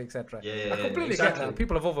the rest of it, etc. I completely get that.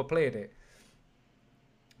 People have overplayed it.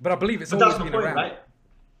 But I believe it's always been around. Right?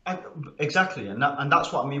 Exactly, and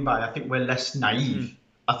that's what I mean by I think we're less naive.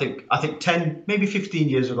 I think 10, maybe 15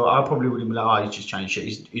 years ago, I probably would have been like, he's just trying shit.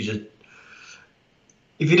 He's just.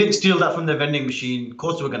 If he didn't steal that from the vending machine, of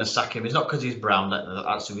course they were going to sack him. It's not because he's brown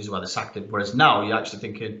that's the reason why they sacked him. Whereas now you're actually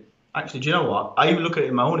thinking, do you know what? I even look at it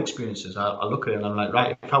in my own experiences. I look at it and I'm like,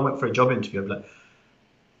 right, if I went for a job interview, I'm like,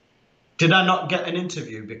 did I not get an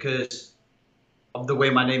interview because of the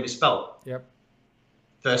way my name is spelled? Yep.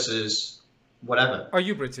 Versus whatever. Are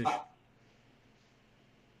you British?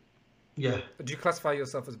 Yeah. Do you classify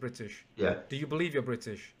yourself as British? Yeah. Do you believe you're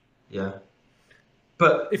British? Yeah.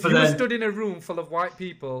 But if you stood in a room full of white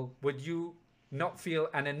people, would you not feel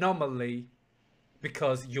an anomaly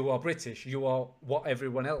because you are British? You are what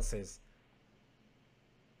everyone else is.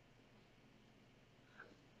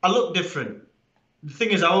 I look different. The thing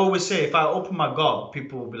is, I always say, if I open my gob,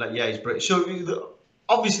 people will be like, yeah, he's British. So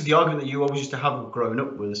obviously the argument that you always used to have growing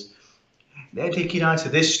up was, they're taking out to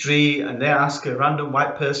this street and they ask a random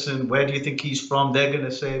white person, where do you think he's from? They're going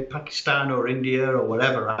to say Pakistan or India or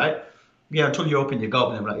whatever, right? Yeah, until you open your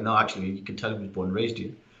gob and they're like, actually, you can tell he was born and raised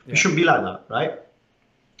here. Yeah. It shouldn't be like that, right?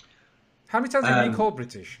 How many times have you called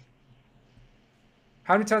British?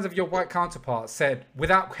 How many times have your white counterparts said,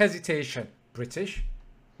 without hesitation, British?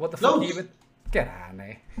 What the fuck Loads. even? Get out of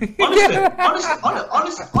here.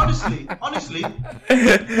 Honestly,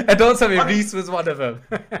 And don't tell me Reese was one of them.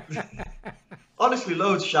 honestly,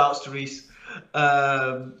 loads. Shouts to Reese.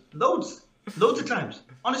 Loads of times.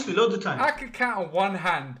 Honestly, loads of times. I can count on one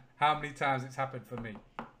hand how many times it's happened for me.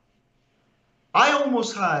 I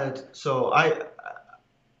almost had, so it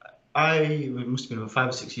must have been about 5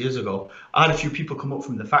 or 6 years ago. I had a few people come up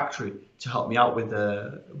from the factory to help me out with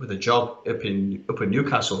a job up in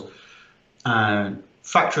Newcastle, and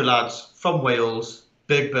factory lads from Wales,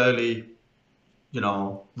 big burly,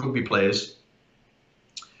 rugby players.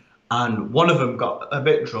 And one of them got a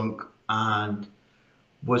bit drunk and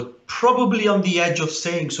was probably on the edge of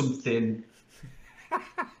saying something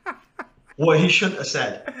what he shouldn't have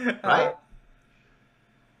said, right?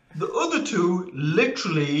 The other two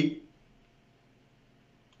literally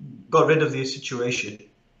got rid of the situation.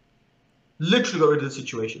 Literally got rid of the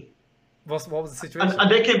situation. What was the situation?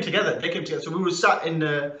 And they came together. So we were sat in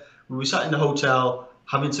the hotel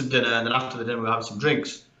having some dinner, and then after the dinner we were having some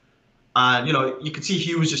drinks. And you could see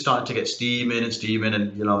he was just starting to get steaming,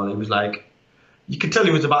 and he was like, you could tell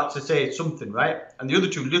he was about to say something, right? And the other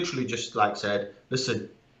two literally just like said, "Listen,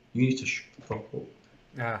 you need to shut the fuck up."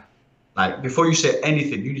 Yeah. Like, before you say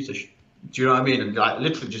anything, you need to, do you know what I mean? And like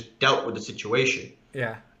literally just dealt with the situation.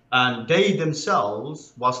 Yeah. And they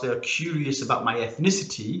themselves, whilst they are curious about my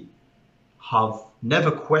ethnicity, have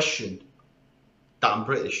never questioned that I'm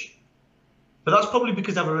British. But that's probably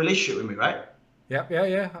because they have a relationship with me, right? Yeah.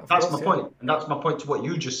 That's my point. And that's my point to what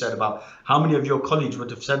you just said about how many of your colleagues would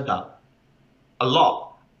have said that. A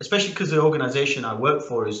lot. Especially because the organisation I work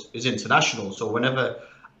for is international. So whenever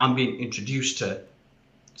I'm being introduced to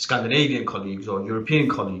Scandinavian colleagues or European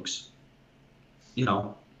colleagues,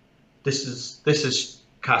 this is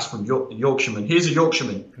Cass from Yorkshireman. Here's a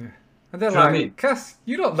Yorkshireman. Yeah. And they're like, Cass,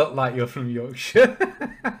 you don't look like you're from Yorkshire.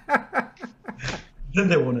 Then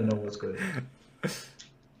they want to know what's going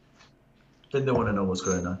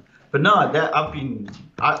on. But no,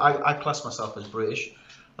 I class myself as British.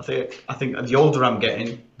 I think the older I'm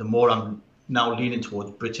getting, the more I'm now leaning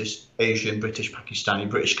towards British Asian, British Pakistani,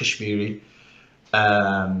 British Kashmiri.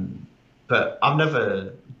 But I've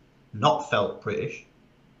never not felt British.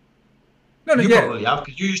 You probably have,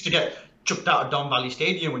 because you used to get chucked out of Don Valley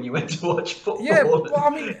Stadium when you went to watch football. Yeah, well, I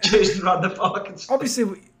mean, chased around the park and stuff.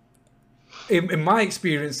 Obviously, in my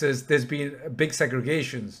experiences, there's been big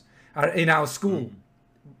segregations. In our school,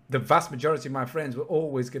 the vast majority of my friends were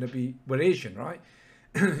always going to were Asian, right?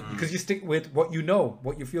 Because you stick with what you know,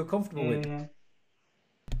 what you feel comfortable with.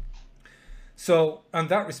 So, in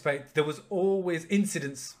that respect, there was always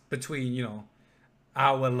incidents between,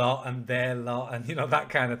 our lot and their lot and, that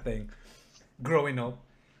kind of thing growing up.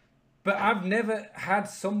 But I've never had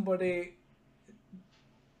somebody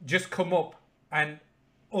just come up and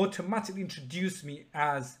automatically introduce me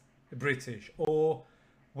as British or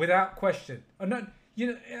without question. Or not,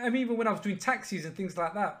 I mean, even when I was doing taxis and things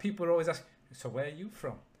like that, people were always asking, so where are you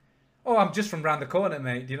from? Oh, I'm just from round the corner,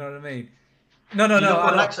 mate. Do you know what I mean? No.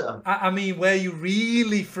 I mean, where are you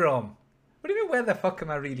really from? What do you mean, where the fuck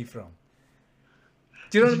am I really from?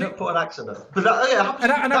 Do you know what I mean? Not put an accent on. But that,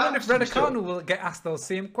 and I wonder if Reda Khan will get asked those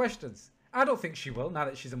same questions. I don't think she will, now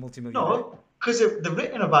that she's a multi-millionaire. No, because they're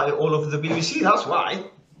written about it all over the BBC. That's why.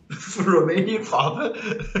 For Romanian father.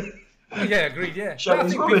 Yeah, agreed. Yeah.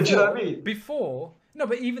 Chinese woman. Do you know what I mean? Before. No,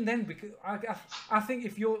 but even then, because I think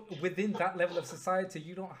if you're within that level of society,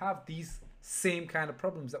 you don't have these same kind of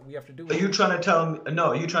problems that we have to do with. Are you trying to tell me? No,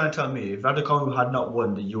 are you trying to tell me if Raducanu had not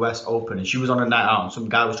won the US Open and she was on a night out and some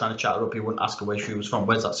guy was trying to chat her up, he wouldn't ask her where she was from?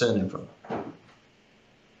 Where's that surname from?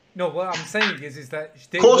 No, what I'm saying is that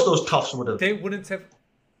of course those toughs would have. They wouldn't have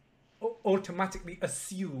automatically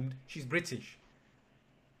assumed she's British.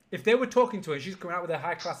 If they were talking to her and she's coming out with a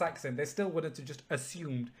high class accent, they still wouldn't have just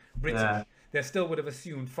assumed British. Yeah. They still would have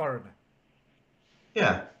assumed foreigner.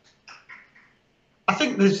 Yeah. I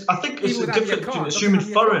think it's a difference between assuming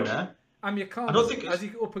foreigner. Amir Khan, I don't think as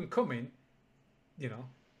he's up and coming,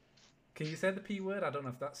 can you say the P word? I don't know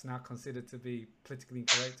if that's now considered to be politically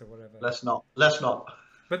incorrect or whatever. Let's not.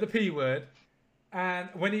 But the P word, and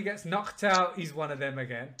when he gets knocked out, he's one of them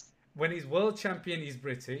again. When he's world champion, he's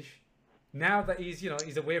British. Now that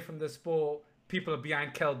he's away from the sport, people are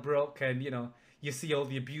behind Kell Brook, and you see all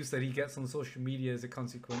the abuse that he gets on social media as a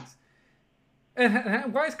consequence.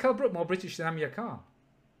 And why is Kell Brook more British than Amir Khan?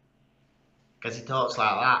 Because he talks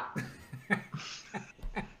like that.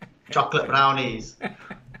 Chocolate brownies. Do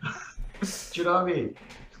you know what I mean?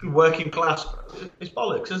 Working class. It's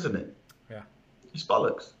bollocks, isn't it? Yeah. It's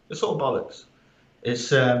bollocks. It's all bollocks.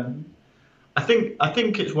 It's I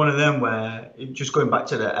think it's one of them where just going back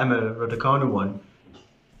to the Emma Raducanu one,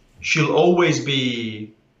 she'll always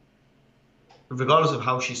be, regardless of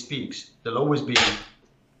how she speaks, there'll always be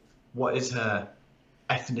what is her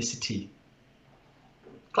ethnicity.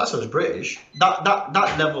 Class her as British.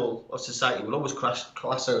 That level of society will always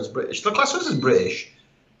class her as British. They'll class us as British,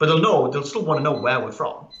 but they'll still want to know where we're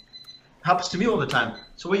from. Happens to me all the time.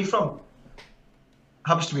 So where are you from?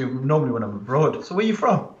 Happens to me normally when I'm abroad. So where are you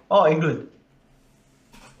from? Oh, England.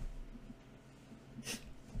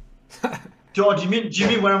 Do you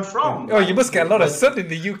mean where I'm from? Oh, you must get a lot of sun in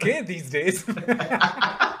the UK these days.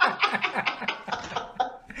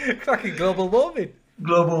 Fucking global warming.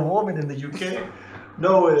 Global warming in the UK.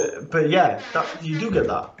 No, but yeah, you do get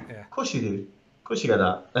that. Yeah. Of course you do. Of course you get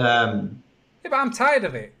that. Yeah, but I'm tired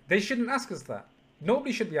of it. They shouldn't ask us that.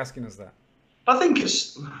 Nobody should be asking us that. I think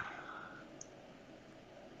that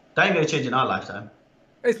ain't going to change in our lifetime.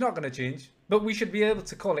 It's not going to change, but we should be able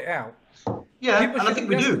to call it out. Yeah, People and I think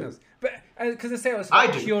we do. us. But because they say it's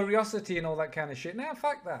like curiosity and all that kind of shit. Now,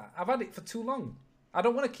 fuck that. I've had it for too long. I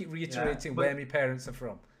don't want to keep reiterating where my parents are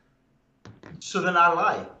from. So then I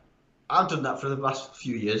lie. I've done that for the last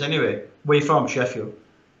few years anyway. Where you from? Sheffield.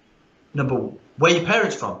 Number, where your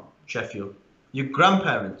parents from? Sheffield. Your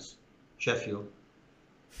grandparents? Sheffield.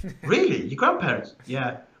 Really? Your grandparents?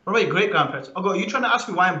 Yeah. What about your great grandparents? I go, are you trying to ask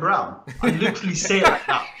me why I'm brown? I literally say it like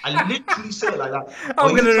that.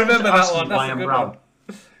 I'm going to remember that one. Why I'm brown? One.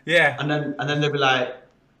 Yeah. And then they'll be like,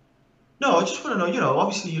 no, I just want to know,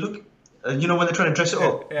 obviously you look, when they're trying to dress it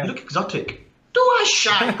up, you look exotic. Do I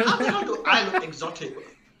shine? How the hell do I look exotic? What are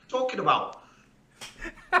you talking about?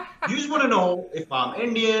 You just want to know if I'm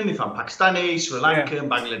Indian, if I'm Pakistani, Sri Lankan,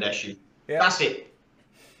 Bangladeshi. Yeah. That's it.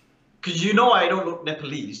 Because I don't look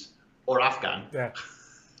Nepalese or Afghan. Yeah.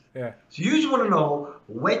 Yeah. So you just want to know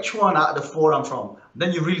which one out of the four I'm from.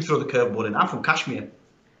 Then you really throw the curveball in. I'm from Kashmir.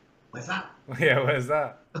 Where's that? Yeah, where's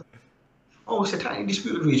that? Oh, it's a tiny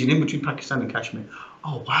disputed region in between Pakistan and Kashmir.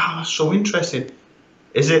 Oh, wow, that's so interesting.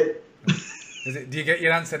 Is it? Is it? Do you get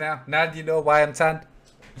your answer now? Now do you know why I'm tanned?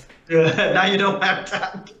 Yeah, now you know why I'm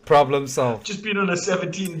tanned. Problem solved. Just been on a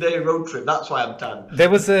 17-day road trip. That's why I'm tanned. There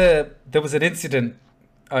was an incident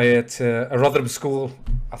at a Rotherham school.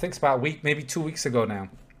 I think it's about a week, maybe 2 weeks ago now.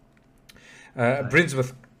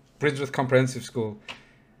 Brinsworth Comprehensive School.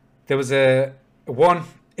 There was one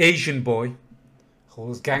Asian boy who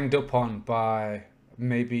was ganged up on by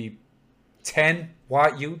maybe 10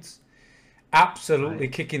 white youths, absolutely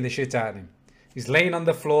kicking the shit out of him. He's laying on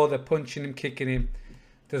the floor, they're punching him, kicking him.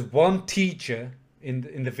 There's one teacher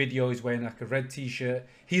in the video, he's wearing like a red t-shirt.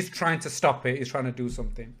 He's trying to stop it, he's trying to do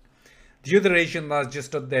something. The other Asian lads just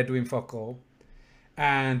stood there doing fuck all.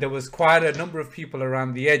 And there was quite a number of people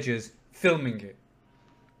around the edges filming it.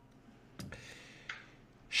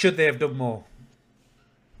 Should they have done more?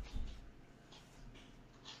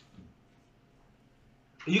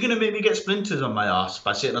 Are you going to make me get splinters on my ass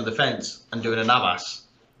by sitting on the fence and doing a navas?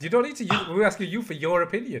 You don't need to. We're asking you for your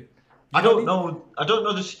opinion. I don't know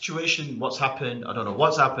the situation, what's happened. I don't know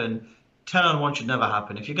what's happened. 10-on-1 should never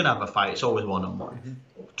happen. If you're going to have a fight, it's always 1-on-1.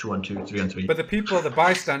 2-on-2, 3-on-3. But the people, the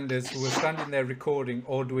bystanders who were standing there recording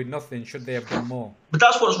or doing nothing, should they have done more? But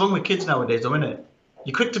that's what's wrong with kids nowadays, though, isn't it?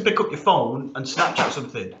 You're quick to pick up your phone and Snapchat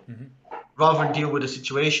something rather than deal with a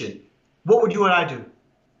situation. What would you and I do?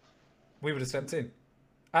 We would have stepped in.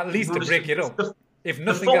 At least to break it up. If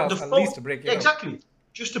nothing else, at least to break it up. Exactly.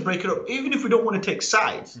 Just to break it up. Even if we don't want to take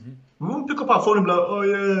sides, we won't pick up our phone and be like, oh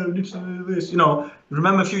yeah, we need to do this.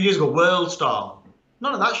 Remember a few years ago, World Star.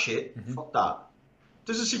 None of that shit. Fuck that.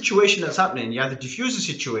 There's a situation that's happening. You either diffuse the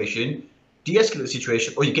situation, de-escalate the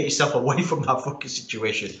situation, or you get yourself away from that fucking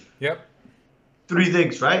situation. Yep. 3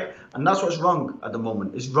 things, right? And that's what's wrong at the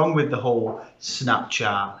moment. It's wrong with the whole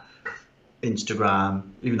Snapchat, Instagram,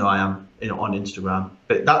 even though I am on Instagram.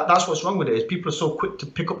 But that's what's wrong with it, is people are so quick to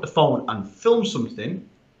pick up the phone and film something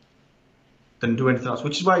than do anything else.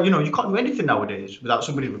 Which is why, you can't do anything nowadays without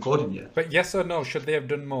somebody recording you. But yes or no, should they have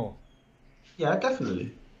done more? Yeah,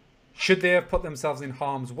 definitely. Should they have put themselves in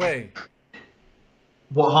harm's way?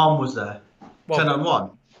 What harm was there? Well,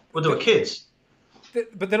 10-on-1? Well, they were kids.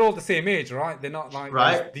 But they're all the same age, right? They're not like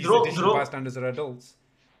right. These additional bystanders are adults.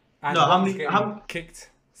 And no, how many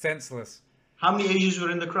kicked senseless? How many Asians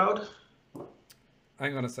were in the crowd?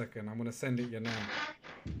 Hang on a second. I'm going to send it you now.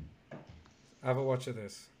 Have a watch of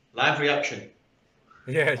this. Live reaction.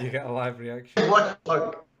 Yeah, you get a live reaction. What the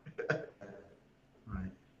fuck? Right.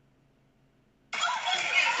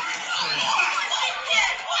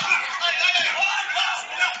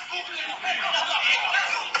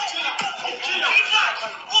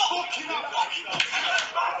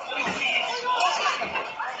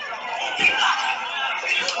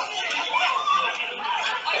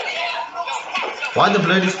 Why the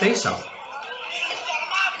blurred his face out?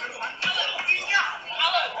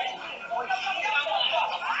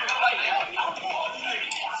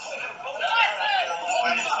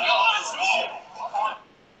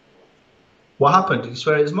 What happened? Did he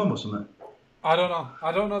swear at his mum or something? I don't know.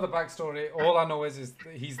 I don't know the backstory. All I know is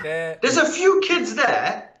he's there. There's a few kids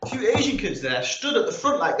there, a few Asian kids there, stood at the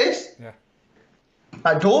front like this. Yeah.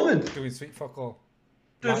 Like Dorman. Doing sweet fuck all.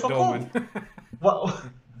 Doing Like fuck all. Dorman. What?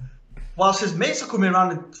 Whilst his mates are coming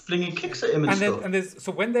around and flinging kicks at him and stuff.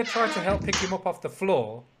 So when they try to help pick him up off the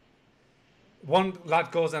floor, one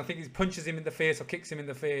lad goes and I think he punches him in the face or kicks him in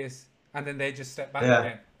the face, and then they just step back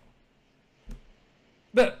again.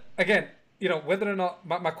 But again, you know, whether or not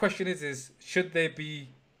my question is should they be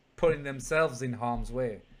putting themselves in harm's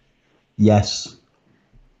way? Yes.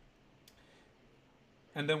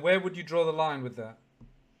 And then where would you draw the line with that?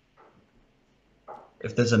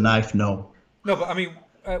 If there's a knife, no. No, but I mean,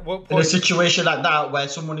 at what point? In a situation like that where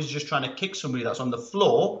someone is just trying to kick somebody that's on the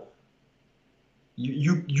floor,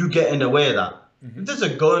 you get in the way of that. If there's a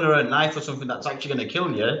gun or a knife or something that's actually going to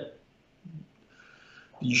kill you,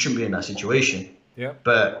 you shouldn't be in that situation. Yeah.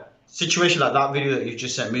 But situation like that video that you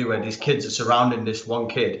just sent me, where these kids are surrounding this one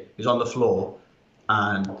kid who's on the floor,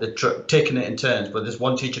 and they're taking it in turns. But there's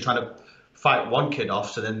one teacher trying to fight one kid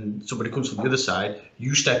off, so then somebody comes from the other side.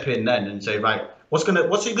 You step in then and say, right, what's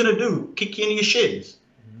he gonna do? Kick you in your shins?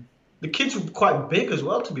 The kids were quite big as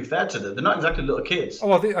well, to be fair to them. They're not exactly little kids. Oh,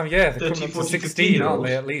 well, they're coming up to 16, aren't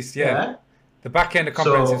they, at least? Yeah. The back end of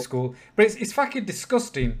comprehensive school. But it's fucking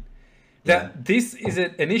disgusting that this is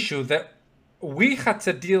an issue that we had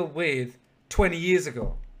to deal with 20 years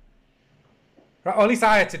ago. Right? Or at least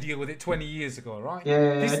I had to deal with it 20 years ago, right?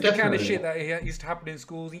 Yeah, this is definitely. the kind of shit that used to happen in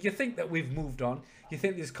schools. And you think that we've moved on. You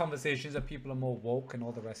think there's conversations that people are more woke and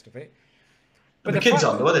all the rest of it. But the kids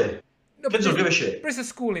aren't, are they? No, kids don't give a shit. But it's a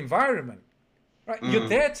school environment. Right? You're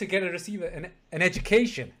there to get receive an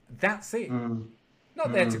education. That's it.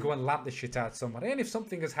 Not there to go and lamp the shit out of somebody. And if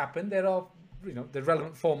something has happened, there are, the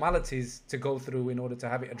relevant formalities to go through in order to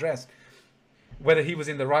have it addressed. Whether he was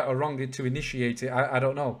in the right or wrong to initiate it, I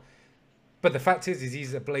don't know. But the fact is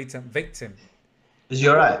he's a blatant victim. Is he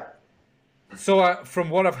all right? So from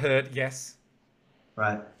what I've heard, yes.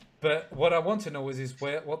 Right. But what I want to know is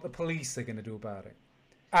what the police are going to do about it.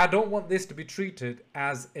 I don't want this to be treated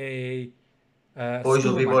as a boys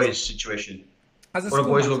will be boys situation. As or a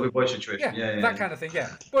boys will be boys situation. Yeah, that kind of thing. Yeah,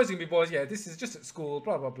 boys will be boys. Yeah, this is just at school.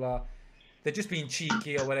 Blah blah blah. They're just being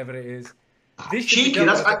cheeky or whatever it is. This cheeky.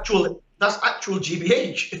 That's actual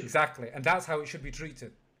GBH. Exactly, and that's how it should be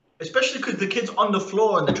treated. Especially because the kid's on the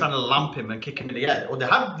floor and they're trying to lamp him and kick him in the head. Or they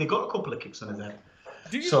got a couple of kicks on his head.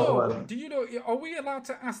 Do you know? Are we allowed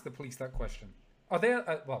to ask the police that question? Are they?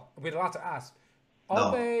 We're allowed to ask.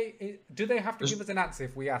 Do they have to give us an answer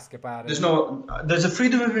if we ask about it? There's a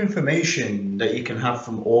freedom of information that you can have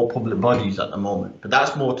from all public bodies at the moment, but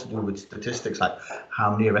that's more to do with statistics, like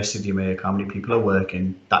how many arrests did you make, how many people are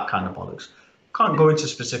working, that kind of bollocks. Can't go into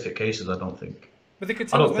specific cases, I don't think. But they could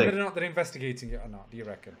tell us whether or not they're investigating it or not, do you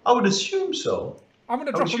reckon? I would assume so. I'm going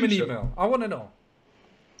to drop them an email. I want to know.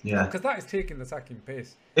 Yeah. Because that is taking the sacking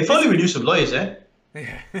pace. If only we knew some lawyers, eh?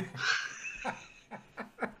 Yeah.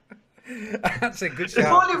 That's a good shout.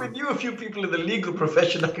 If only we knew a few people in the legal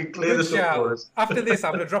profession that could clear this up for us. After this,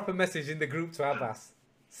 I'm going to drop a message in the group to Abbas.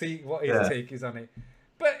 See what his take is on it.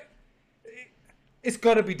 But it's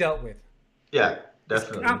got to be dealt with. Yeah,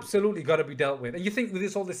 definitely. It's absolutely got to be dealt with. And you think with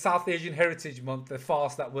this South Asian Heritage Month, the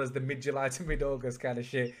farce that was the mid-July to mid-August kind of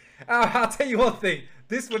shit. I'll tell you one thing.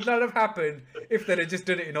 This would not have happened if they'd have just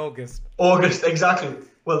done it in August. August, exactly.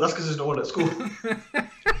 Well, that's because there's no one at school.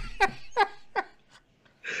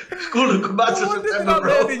 School will come back to September,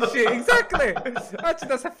 bro. Shit. Exactly. Actually,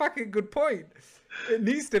 that's a fucking good point. It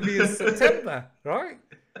needs to be in September, right?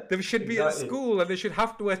 They should be at school and they should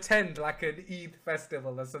have to attend like an Eid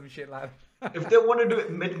festival or some shit like that. If they want to do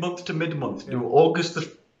it mid-month to mid-month, do August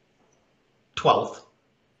the 12th.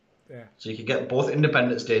 Yeah. So you can get both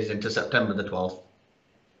Independence Days into September the 12th.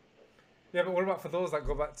 Yeah, but what about for those that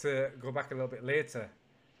go back a little bit later?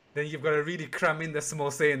 Then you've got to really cram in the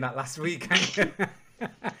samosa in that last week.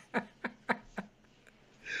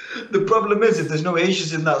 The problem is, if there's no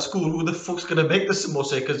Asians in that school, who the fuck's going to make the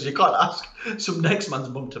samosa? Because you can't ask some next man's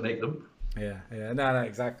mum to make them. Yeah, no,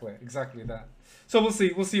 exactly that. So we'll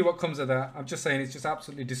see what comes of that. I'm just saying, it's just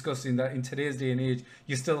absolutely disgusting that in today's day and age,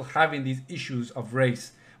 you're still having these issues of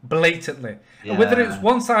race blatantly. Yeah. And whether it's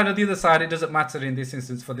one side or the other side, it doesn't matter in this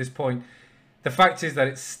instance for this point. The fact is that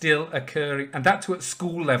it's still occurring, and that too at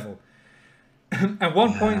school level. And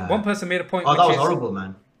one person made a point. Oh, that was horrible,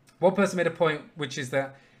 man. One person made a point, which is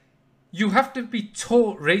that you have to be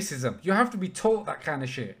taught racism. You have to be taught that kind of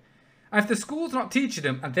shit. And if the school's not teaching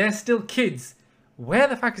them, and they're still kids, where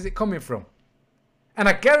the fuck is it coming from? And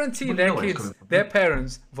I guarantee their kids, their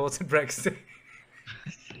parents voted Brexit.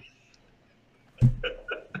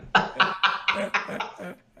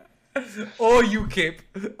 Or UKIP,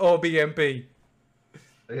 or BNP.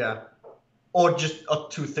 Yeah. Or just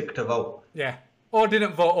too thick to vote. Yeah. Or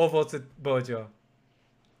didn't vote or voted Bojo.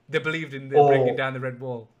 They believed in breaking down the red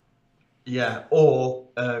wall. Yeah. Or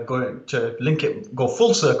going to link it, go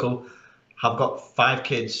full circle, have got 5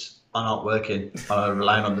 kids and aren't working, are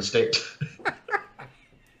relying on the state.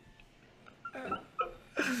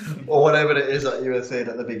 Or whatever it is that you were saying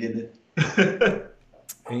at the beginning.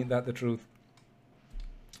 Ain't that the truth?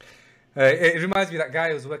 It reminds me of that guy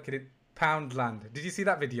who was working in Poundland. Did you see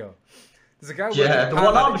that video? There's a guy working in the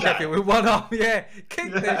one-arm Poundland guy. with one arm,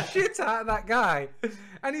 kicked the shit out of that guy,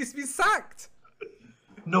 and he's been sacked.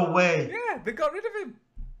 No way. Yeah, they got rid of him.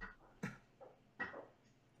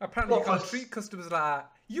 Apparently, you can't treat customers like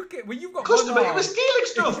that. You've got Customer, one he arm. was stealing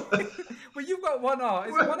stuff. Well, you've got one arm.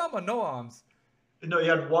 Is it one arm or no arms? No, he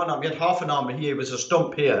had one arm. He had half an arm here. It was a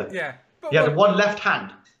stump here. Yeah. But He had one left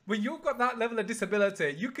hand. when you've got that level of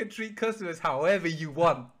disability, you can treat customers however you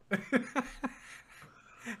want.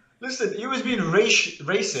 Listen, he was being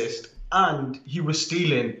racist and he was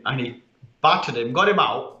stealing and he battered him, got him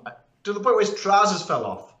out to the point where his trousers fell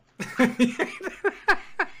off. And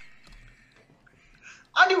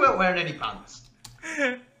he weren't wearing any pants.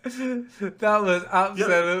 That was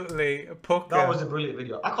absolutely pucker. That was a brilliant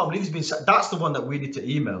video. I can't believe he's been sacked. That's the one that we need to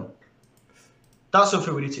email. That's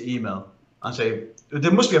something we need to email and say,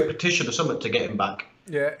 there must be a petition or something to get him back.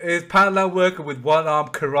 Yeah, is Poundland working with one arm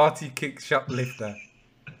karate kick shoplifter.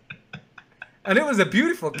 And it was a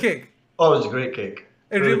beautiful kick. Oh, it was a great kick.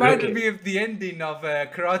 It reminded me of the ending of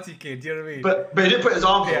Karate Kid, do you know what I mean? But he didn't put his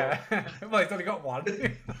arms up. Yeah. Well, he's only got one.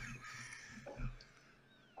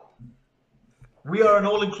 We are an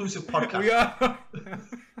all-inclusive podcast. We are.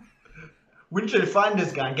 We need to find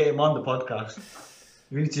this guy and get him on the podcast.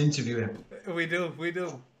 We need to interview him. We do.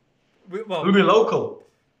 We'll be local.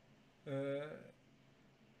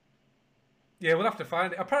 Yeah, we'll have to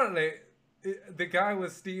find it. Apparently, the guy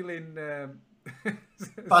was stealing...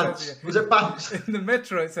 Pants. Was it pants? In the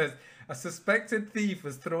Metro, it says, a suspected thief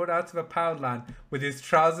was thrown out of a Poundland with his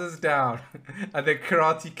trousers down and then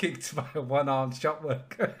karate kicked by a one-armed shop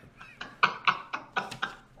worker.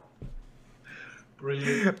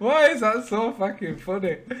 Brilliant. Why is that so fucking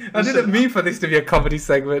funny? I didn't mean for this to be a comedy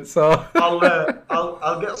segment, so...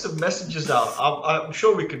 I'll get some messages out. I'm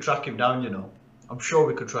sure we could track him down, you know. I'm sure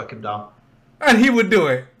we could track him down. And he would do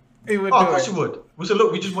it. He would do it. Of course he would. We said,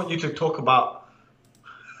 look, we just want you to talk about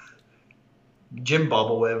Jim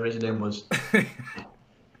Bob or whatever his name was.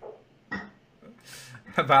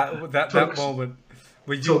 About that moment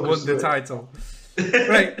where you won the title.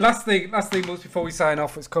 Right, last thing, most before we sign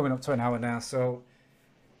off. It's coming up to an hour now. So,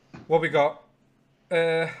 what we got?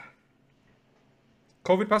 COVID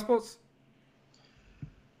passports?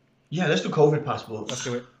 Yeah, let's do COVID passports. Let's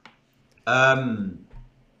do it.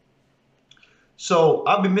 So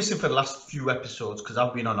I've been missing for the last few episodes because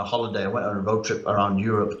I've been on a holiday. I went on a road trip around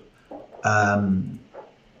Europe.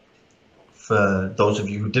 For those of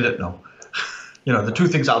you who didn't know, you know, the two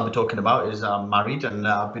things I'll be talking about is I'm married and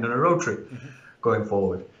I've been on a road trip going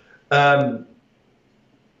forward.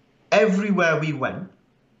 Everywhere we went,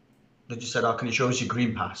 they just said, "Oh, can you show us your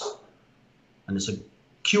green pass?" And it's a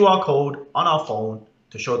QR code on our phone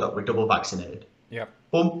to show that we're double vaccinated. Yep.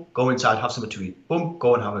 Boom, go inside, have something to eat. Boom,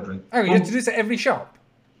 go and have a drink. Oh, you have to do this at every shop?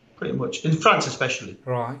 Pretty much. In France especially.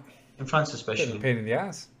 Right. In France Bit especially. of a pain in the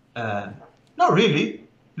ass. Not really.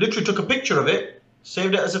 Literally took a picture of it,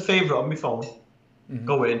 saved it as a favourite on my phone.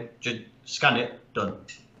 Go in, just scan it, done.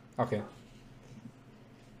 Okay.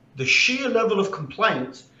 The sheer level of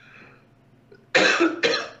compliance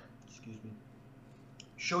excuse me,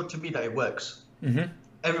 showed to me that it works.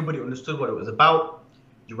 Everybody understood what it was about.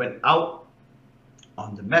 You went out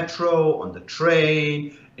on the metro, on the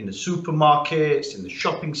train, in the supermarkets, in the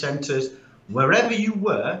shopping centres, wherever you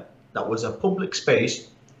were, that was a public space,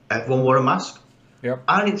 everyone wore a mask. Yep.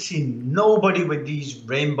 I didn't see nobody with these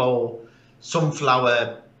rainbow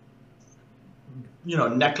sunflower, you know,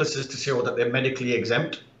 necklaces to show that they're medically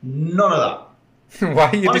exempt. None of that. Why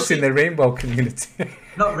are you Honestly, dissing the rainbow community?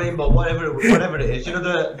 Not rainbow, whatever it is. You know,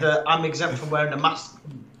 the I'm exempt from wearing a mask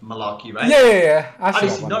malarkey, right? Yeah. I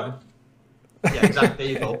didn't see none. Yeah, exactly.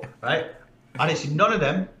 There you go. Right. I didn't see none of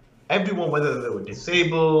them. Everyone, whether they were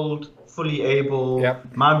disabled, fully able,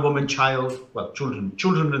 Yep. man, woman, child, well,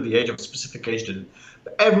 children of the age of a specific age didn't.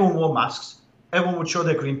 But everyone wore masks. Everyone would show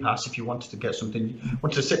their green pass if you wanted to get something,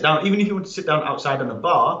 wanted to sit down, even if you wanted to sit down outside in a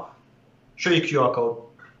bar, show your QR code.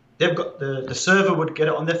 They've got the server would get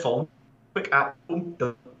it on their phone, quick app, boom,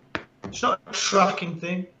 done. It's not a tracking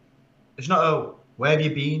thing. It's not a where have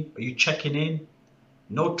you been? Are you checking in?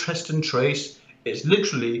 No test and trace. It's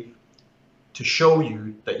literally to show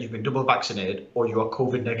you that you've been double vaccinated or you are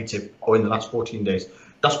COVID negative or in the last 14 days.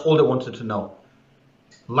 That's all they wanted to know.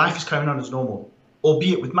 Life is carrying on as normal,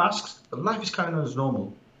 albeit with masks, but life is carrying on as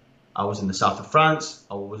normal. I was in the south of France.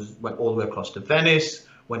 Went all the way across to Venice,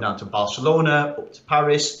 went down to Barcelona, up to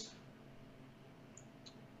Paris.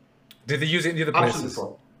 Did they use it in the other places?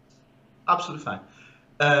 Absolutely fine. Absolutely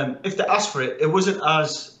fine. If they asked for it, it wasn't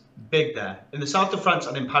as big there. In the south of France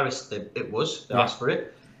and in Paris, they asked for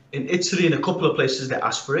it. In Italy, in a couple of places, they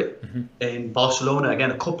asked for it. Mm-hmm. In Barcelona,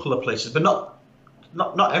 again, a couple of places, but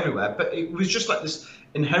not everywhere. But it was just like this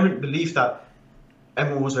inherent belief that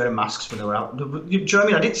everyone was wearing masks when they were out. Do you know what I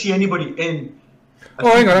mean? I didn't see anybody in.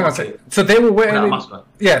 Oh, hang on a second. So they were wearing. Mask on.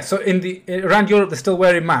 Yeah. So around Europe, they're still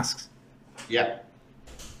wearing masks. Yeah.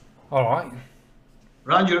 All right.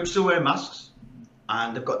 Around Europe, still wearing masks,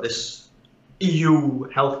 and they've got this EU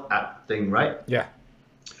health app thing, right? Yeah.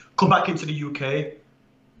 Come back into the UK.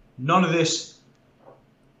 None of this.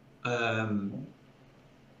 Oh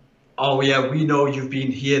yeah, we know you've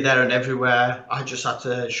been here, there, and everywhere. I just had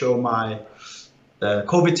to show my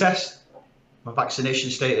COVID test, my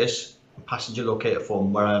vaccination status, and passenger locator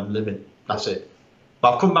form where I'm living. That's it.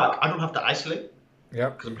 But I've come back. I don't have to isolate. Yeah.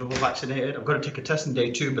 Because I'm double vaccinated. I've got to take a test on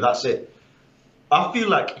day 2, but that's it. I feel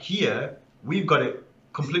like here we've got it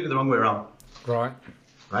completely the wrong way around. Right.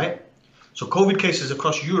 Right. So COVID cases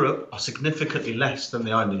across Europe are significantly less than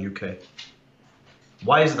they are in the UK.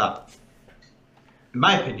 Why is that? In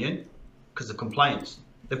my opinion, because of compliance.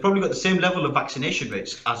 They've probably got the same level of vaccination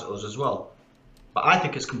rates as us as well. But I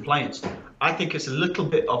think it's compliance. I think it's a little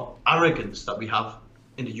bit of arrogance that we have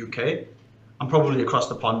in the UK and probably across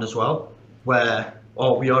the pond as well, where,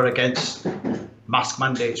 oh, we are against mask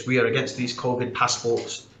mandates, we are against these COVID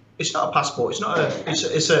passports. It's not a passport. It's not a.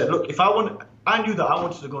 It's a look. If I knew that I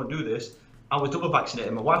wanted to go and do this. I was double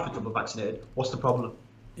vaccinated. My wife was double vaccinated. What's the problem?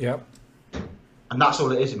 Yep. And that's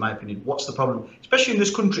all it is, in my opinion. What's the problem? Especially in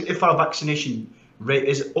this country, if our vaccination rate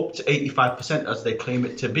is up to 85%, as they claim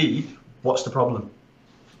it to be, what's the problem?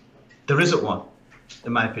 There isn't one,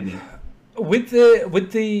 in my opinion. So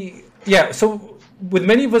with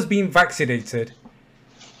many of us being vaccinated,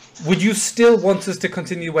 would you still want us to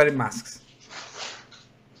continue wearing masks?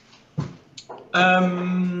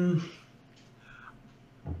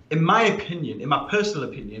 In my opinion, in my personal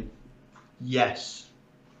opinion, yes.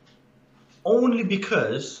 Only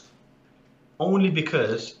because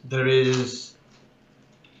there is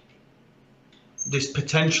this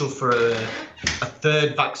potential for a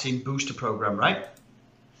third vaccine booster program, right?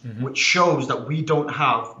 Mm-hmm. Which shows that we don't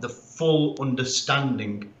have the full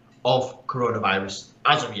understanding of coronavirus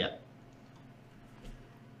as of yet.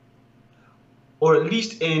 Or at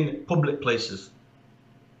least in public places.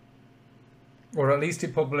 Or at least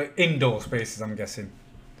in public indoor spaces, I'm guessing.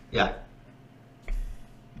 Yeah.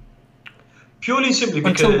 Purely and simply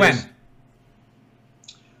because... Until when?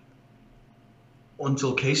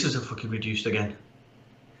 Until cases are fucking reduced again.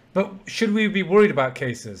 But should we be worried about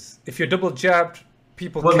cases? If you're double jabbed,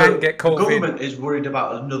 people can't get COVID. The government is worried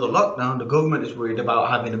about another lockdown. The government is worried about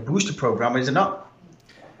having a booster program, is it not?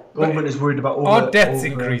 Government is worried about... Are deaths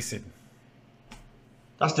increasing?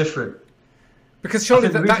 That's different. Because surely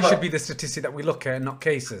that should be the statistic that we look at, not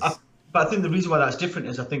cases. But I think the reason why that's different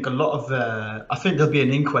is I think a lot of... I think there'll be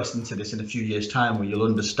an inquest into this in a few years' time where you'll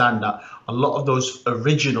understand that a lot of those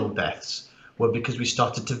original deaths were because we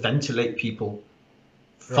started to ventilate people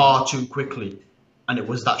far too quickly. And it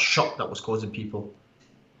was that shock that was causing people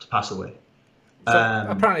to pass away. So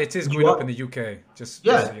apparently it is going up in the UK. Just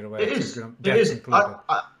so you're aware. It is.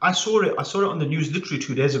 I saw it on the news literally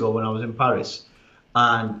 2 days ago when I was in Paris.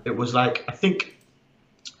 And it was like, I think,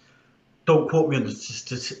 don't quote me on the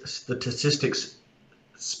statistics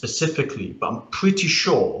specifically, but I'm pretty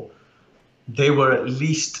sure they were at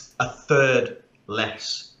least a third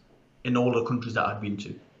less in all the countries that I've been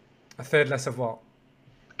to. A third less of what?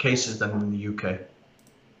 Cases than in the UK.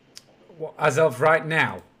 What, as of right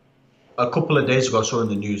now? A couple of days ago I saw in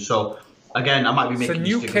the news. So, again, I might be making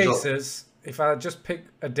new cases, if I just pick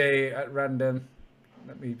a day at random...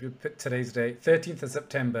 Let me pick today's date, 13th of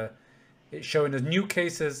September. It's showing us new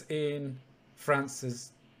cases in France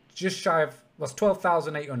is just shy of, was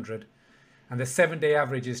 12,800. And the 7-day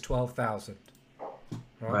average is 12,000.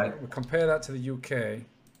 Right. We compare that to the UK.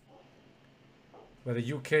 where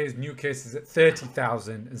the UK's new cases at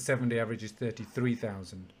 30,000 and 7-day average is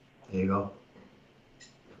 33,000. There you go.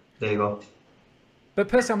 There you go. But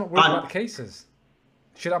personally, I'm not worried about the cases.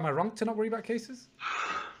 Am I wrong to not worry about cases?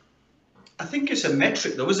 I think it's a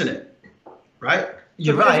metric, though, isn't it? Right?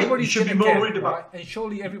 You're right. You should be more worried about. And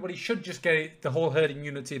surely everybody should just get it, the whole herd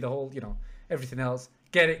immunity, the whole, everything else.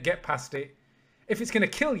 Get it, get past it. If it's going to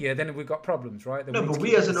kill you, then we've got problems, right? Then no, but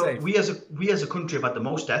we as a country have had the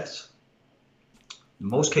most deaths, the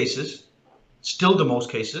most cases, still the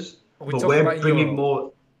most cases. But we're bringing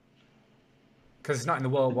more. Because it's not in the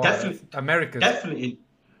worldwide. Definitely, America's.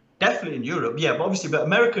 Definitely in Europe, yeah. But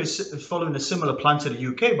America is following a similar plan to the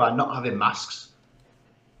UK by not having masks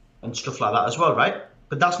and stuff like that as well, right?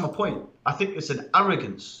 But that's my point. I think it's an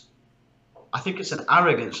arrogance. I think it's an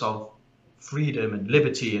arrogance of freedom and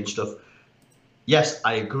liberty and stuff. Yes,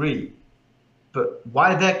 I agree. But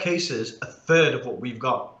why are their cases a third of what we've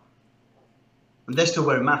got? And they're still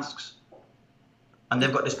wearing masks. And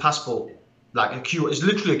they've got this passport. It's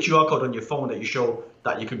literally a QR code on your phone that you show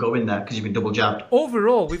that you could go in there because you've been double jabbed.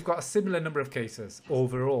 Overall, we've got a similar number of cases.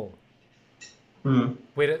 Overall.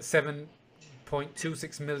 We're at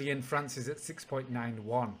 7.26 million. France is at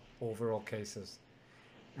 6.91 overall cases.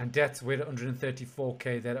 And deaths, we're at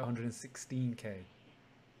 134k. They're at 116k.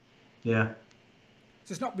 Yeah.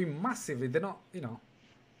 So it's not been massively. They're not,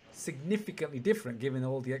 significantly different given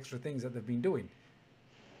all the extra things that they've been doing.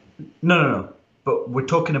 No. But we're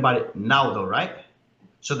talking about it now, though, right?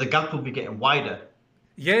 So the gap will be getting wider.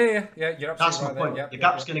 Yeah. You're absolutely That's my point. Yep, the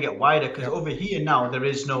gap's going to get wider because over here now there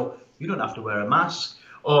is no. You don't have to wear a mask.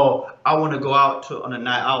 Or I want to go out on a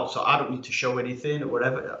night out, so I don't need to show anything or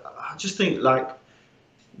whatever. I just think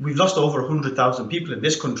we've lost over 100,000 people in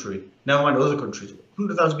this country. Never mind other countries.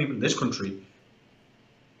 100,000 people in this country.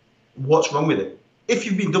 What's wrong with it? If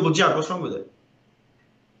you've been double jabbed, what's wrong with it?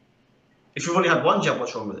 If you've only had one jab,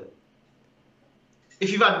 what's wrong with it?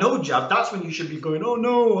 If you've had no jab, that's when you should be going, oh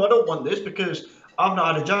no, I don't want this because I've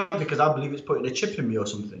not had a jab because I believe it's putting a chip in me or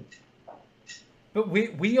something. But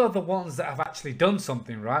we are the ones that have actually done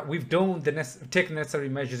something, right? We've taken the necessary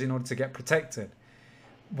measures in order to get protected.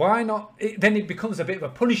 Why not? Then it becomes a bit of a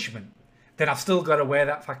punishment. Then I've still got to wear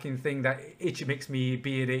that fucking thing that makes me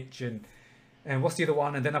beard itch and what's the other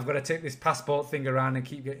one? And then I've got to take this passport thing around and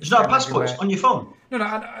keep getting. It's not a passport, it's on your phone. No,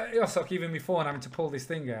 it's like even my phone having to pull this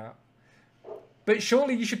thing out. But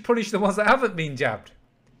surely you should punish the ones that haven't been jabbed.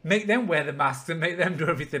 Make them wear the masks and make them do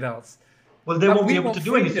everything else. Well, they won't be able to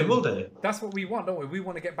do anything, will they? That's what we want, don't we? We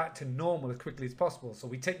want to get back to normal as quickly as possible. So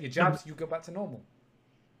we take your jabs, you go back to normal.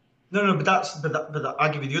 No, but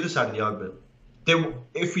I'll give you the other side of the argument.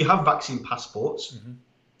 If we have vaccine passports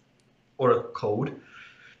or a code,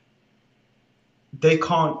 they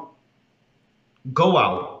can't go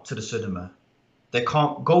out to the cinema. They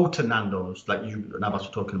can't go to Nando's like you and Abbas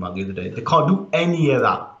were talking about the other day. They can't do any of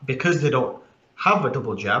that because they don't have a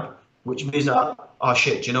double jab, which means that, oh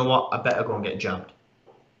shit, do you know what? I better go and get jabbed.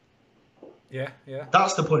 Yeah.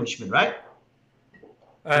 That's the punishment, right?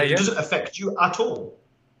 It doesn't affect you at all.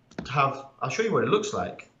 I'll show you what it looks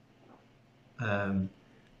like.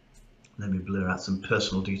 Let me blur out some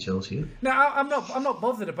personal details here. No, I'm not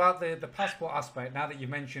bothered about the passport aspect now that you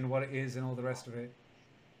mentioned what it is and all the rest of it.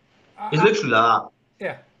 It's literally like that.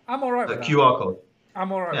 Yeah, I'm all right with that. QR code.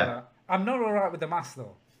 I'm all right with that. I'm not all right with the mask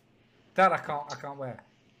though. That I can't wear.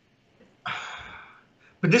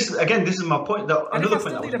 But this is my point. Another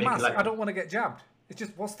point I was making. I don't want to get jabbed. It's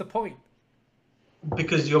just, what's the point?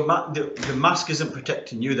 Because the mask isn't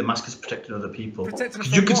protecting you. The mask is protecting other people.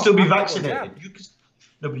 Because you can still be vaccinated.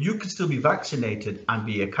 But you can still be vaccinated and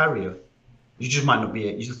be a carrier. You just might not be.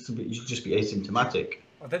 You'll just be asymptomatic.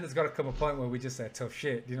 Well, then there's got to come a point where we just say tough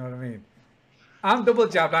shit. Do you know what I mean? I'm double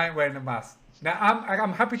jabbed. I ain't wearing a mask. Now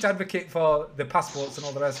I'm happy to advocate for the passports and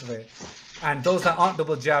all the rest of it. And those that aren't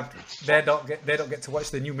double jabbed, they don't get to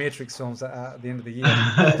watch the new Matrix films at the end of the year.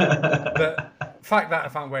 But fact that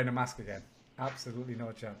if I'm wearing a mask again, absolutely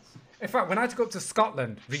no chance. In fact, when I had to go up to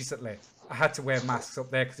Scotland recently, I had to wear masks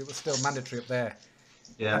up there because it was still mandatory up there.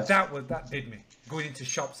 Yeah. And that did me. Going into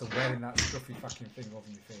shops and wearing that stuffy fucking thing over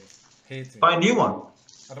my face. Hate it. Buy a new one.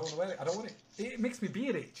 I don't want to wear it. I don't want it. It makes me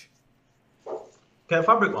beard itch. Get a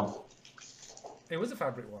fabric one. It was a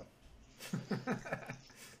fabric one.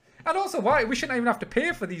 And also, why? We shouldn't even have to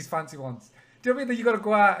pay for these fancy ones. Do you know what I mean? That you got to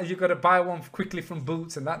go out and you got to buy one quickly from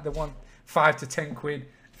Boots and that they want 5 to 10 quid.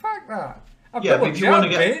 Fuck that. But if you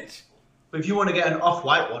want to get an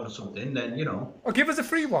off-white one or something, then you know. Or give us a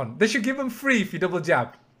free one. They should give them free if you double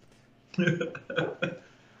jabbed.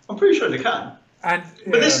 I'm pretty sure they can. But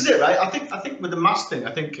this is it, right? I think with the mask thing,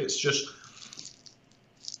 I think it's just,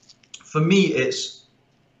 for me, it's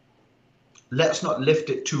let's not lift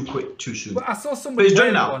it too quick, too soon. But I saw somebody he's done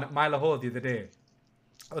wearing now. one at Mile of Hall the other day.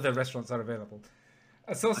 Other restaurants are available.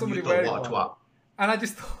 I saw somebody you thought, wearing what, one. twat? And I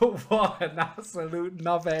just thought, what an absolute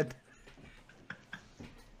knobhead.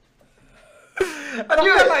 And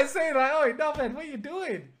I felt like saying, like, oh, knobhead, what are you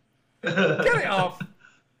doing? Get it off.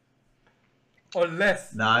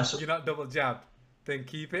 Unless you're not double jabbed, then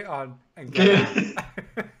keep it on and get out.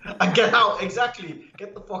 And get out, exactly.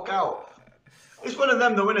 Get the fuck out. It's one of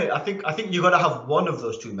them, though, isn't it? I think you got to have one of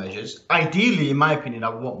those two measures. Ideally, in my opinion, I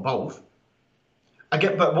want both.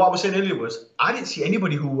 But what I was saying earlier was, I didn't see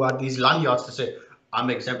anybody who had these lanyards to say, I'm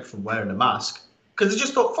exempt from wearing a mask. Because they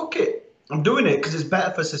just thought, fuck it. I'm doing it because it's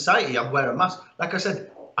better for society. I'm wearing a mask. Like I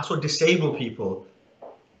said, I saw disabled people,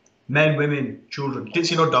 men, women, children. Didn't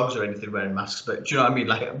see no dogs or anything wearing masks, but do you know what I mean?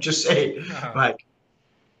 Like, I'm just saying, like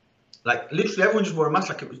literally everyone just wore a mask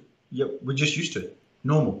like it was, yeah, we're just used to it.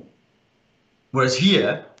 Normal. Whereas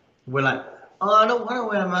here, we're like, oh, I don't want to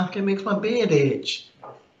wear a mask. It makes my beard itch.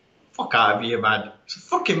 Fuck out of here, man. It's a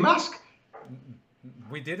fucking mask.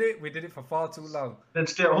 We did it. We did it for far too long. Then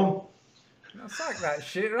stay at home. No, sack that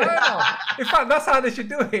shit right now. In fact, that's how they should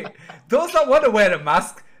do it. Those that want to wear a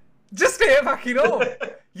mask, just stay back at home.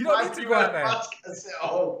 You don't need to go out there. Mask and stay at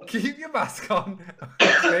home? Keep your mask on.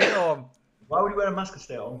 Stay at home. Why would you wear a mask and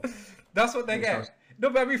stay at home? That's what they get. No,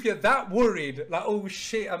 but I mean, if you're that worried, like, oh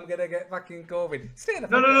shit, I'm gonna get fucking COVID, stay in the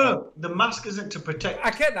No. The mask isn't to protect.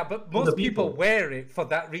 I get that, but most people wear it for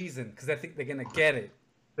that reason because they think they're gonna get it.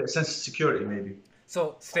 A sense of security, maybe.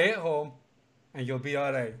 So stay at home, and you'll be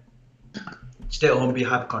alright. Stay at home, be a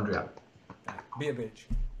hypochondriac. Be a bitch.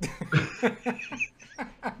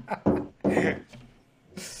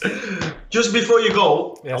 Just before you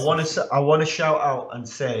go, yes, I want to shout out and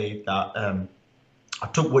say that I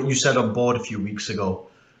took what you said on board a few weeks ago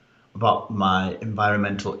about my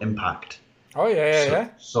environmental impact. Oh yeah.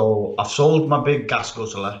 So I've sold my big gas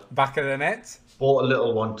guzzler. Back of the net. Bought a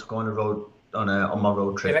little one to go on the road on my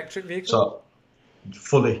road trip. Electric vehicle. So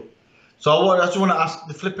fully. So I just want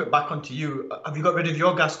to flip it back onto you. Have you got rid of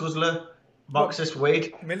your gas guzzler, Marxist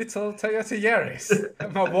Wade? My little Toyota Yaris,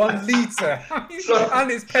 my 1 litre,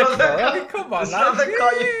 and it's petrol. I mean, come on, it's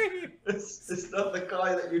not the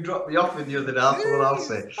car that you dropped me off in the other day. That's what I'll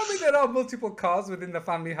say. I mean, there are multiple cars within the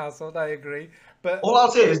family household. I agree, but all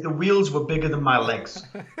I'll say is the wheels were bigger than my legs.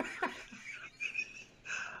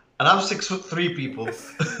 And I'm 6'3" people.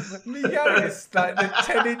 Me Yaris, like the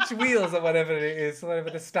 10-inch wheels or whatever it is,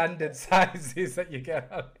 whatever the standard size is that you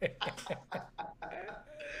get on it.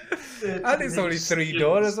 And it's only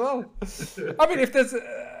 3-door as well. I mean, if there's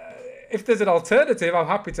an alternative, I'm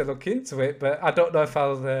happy to look into it, but I don't know if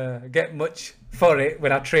I'll get much for it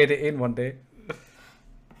when I trade it in one day.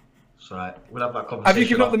 It's alright. We'll have that conversation. Have you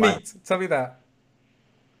given up the meat? Tell me that.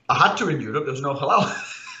 I had to in Europe. There was no halal.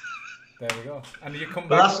 There we go. And you come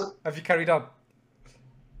back. Have you carried on?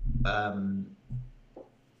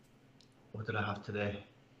 What did I have today?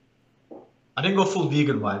 I didn't go full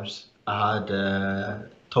vegan vibes. I had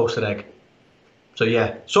toasted egg. So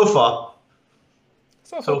yeah, so far.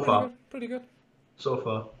 Pretty good. So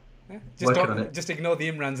far. Yeah. Just ignore the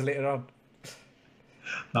Imrans later on.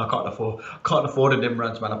 No, I can't afford an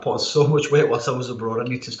Imrans, man. I put on so much weight whilst I was abroad. I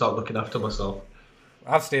need to start looking after myself.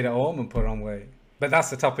 I've stayed at home and put on weight. But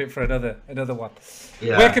that's the topic for another one.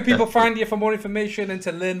 Yeah, where can people find you for more information and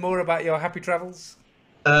to learn more about your happy travels?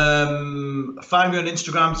 Find me on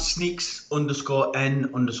Instagram,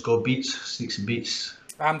 sneaks_n_beats, Sneaks and Beats.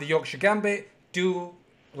 I'm the Yorkshire Gambit. Do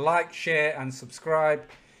like, share, and subscribe,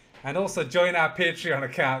 and also join our Patreon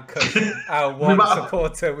account because our one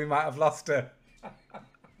supporter, we might have lost her.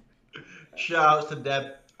 Shout outs to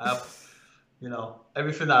Deb.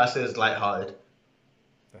 Everything that I say is lighthearted.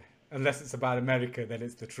 Unless it's about America, then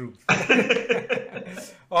it's the truth.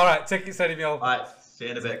 All right, take it steady, y'all. All right, see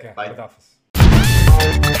you in a bit. Bye. Good office.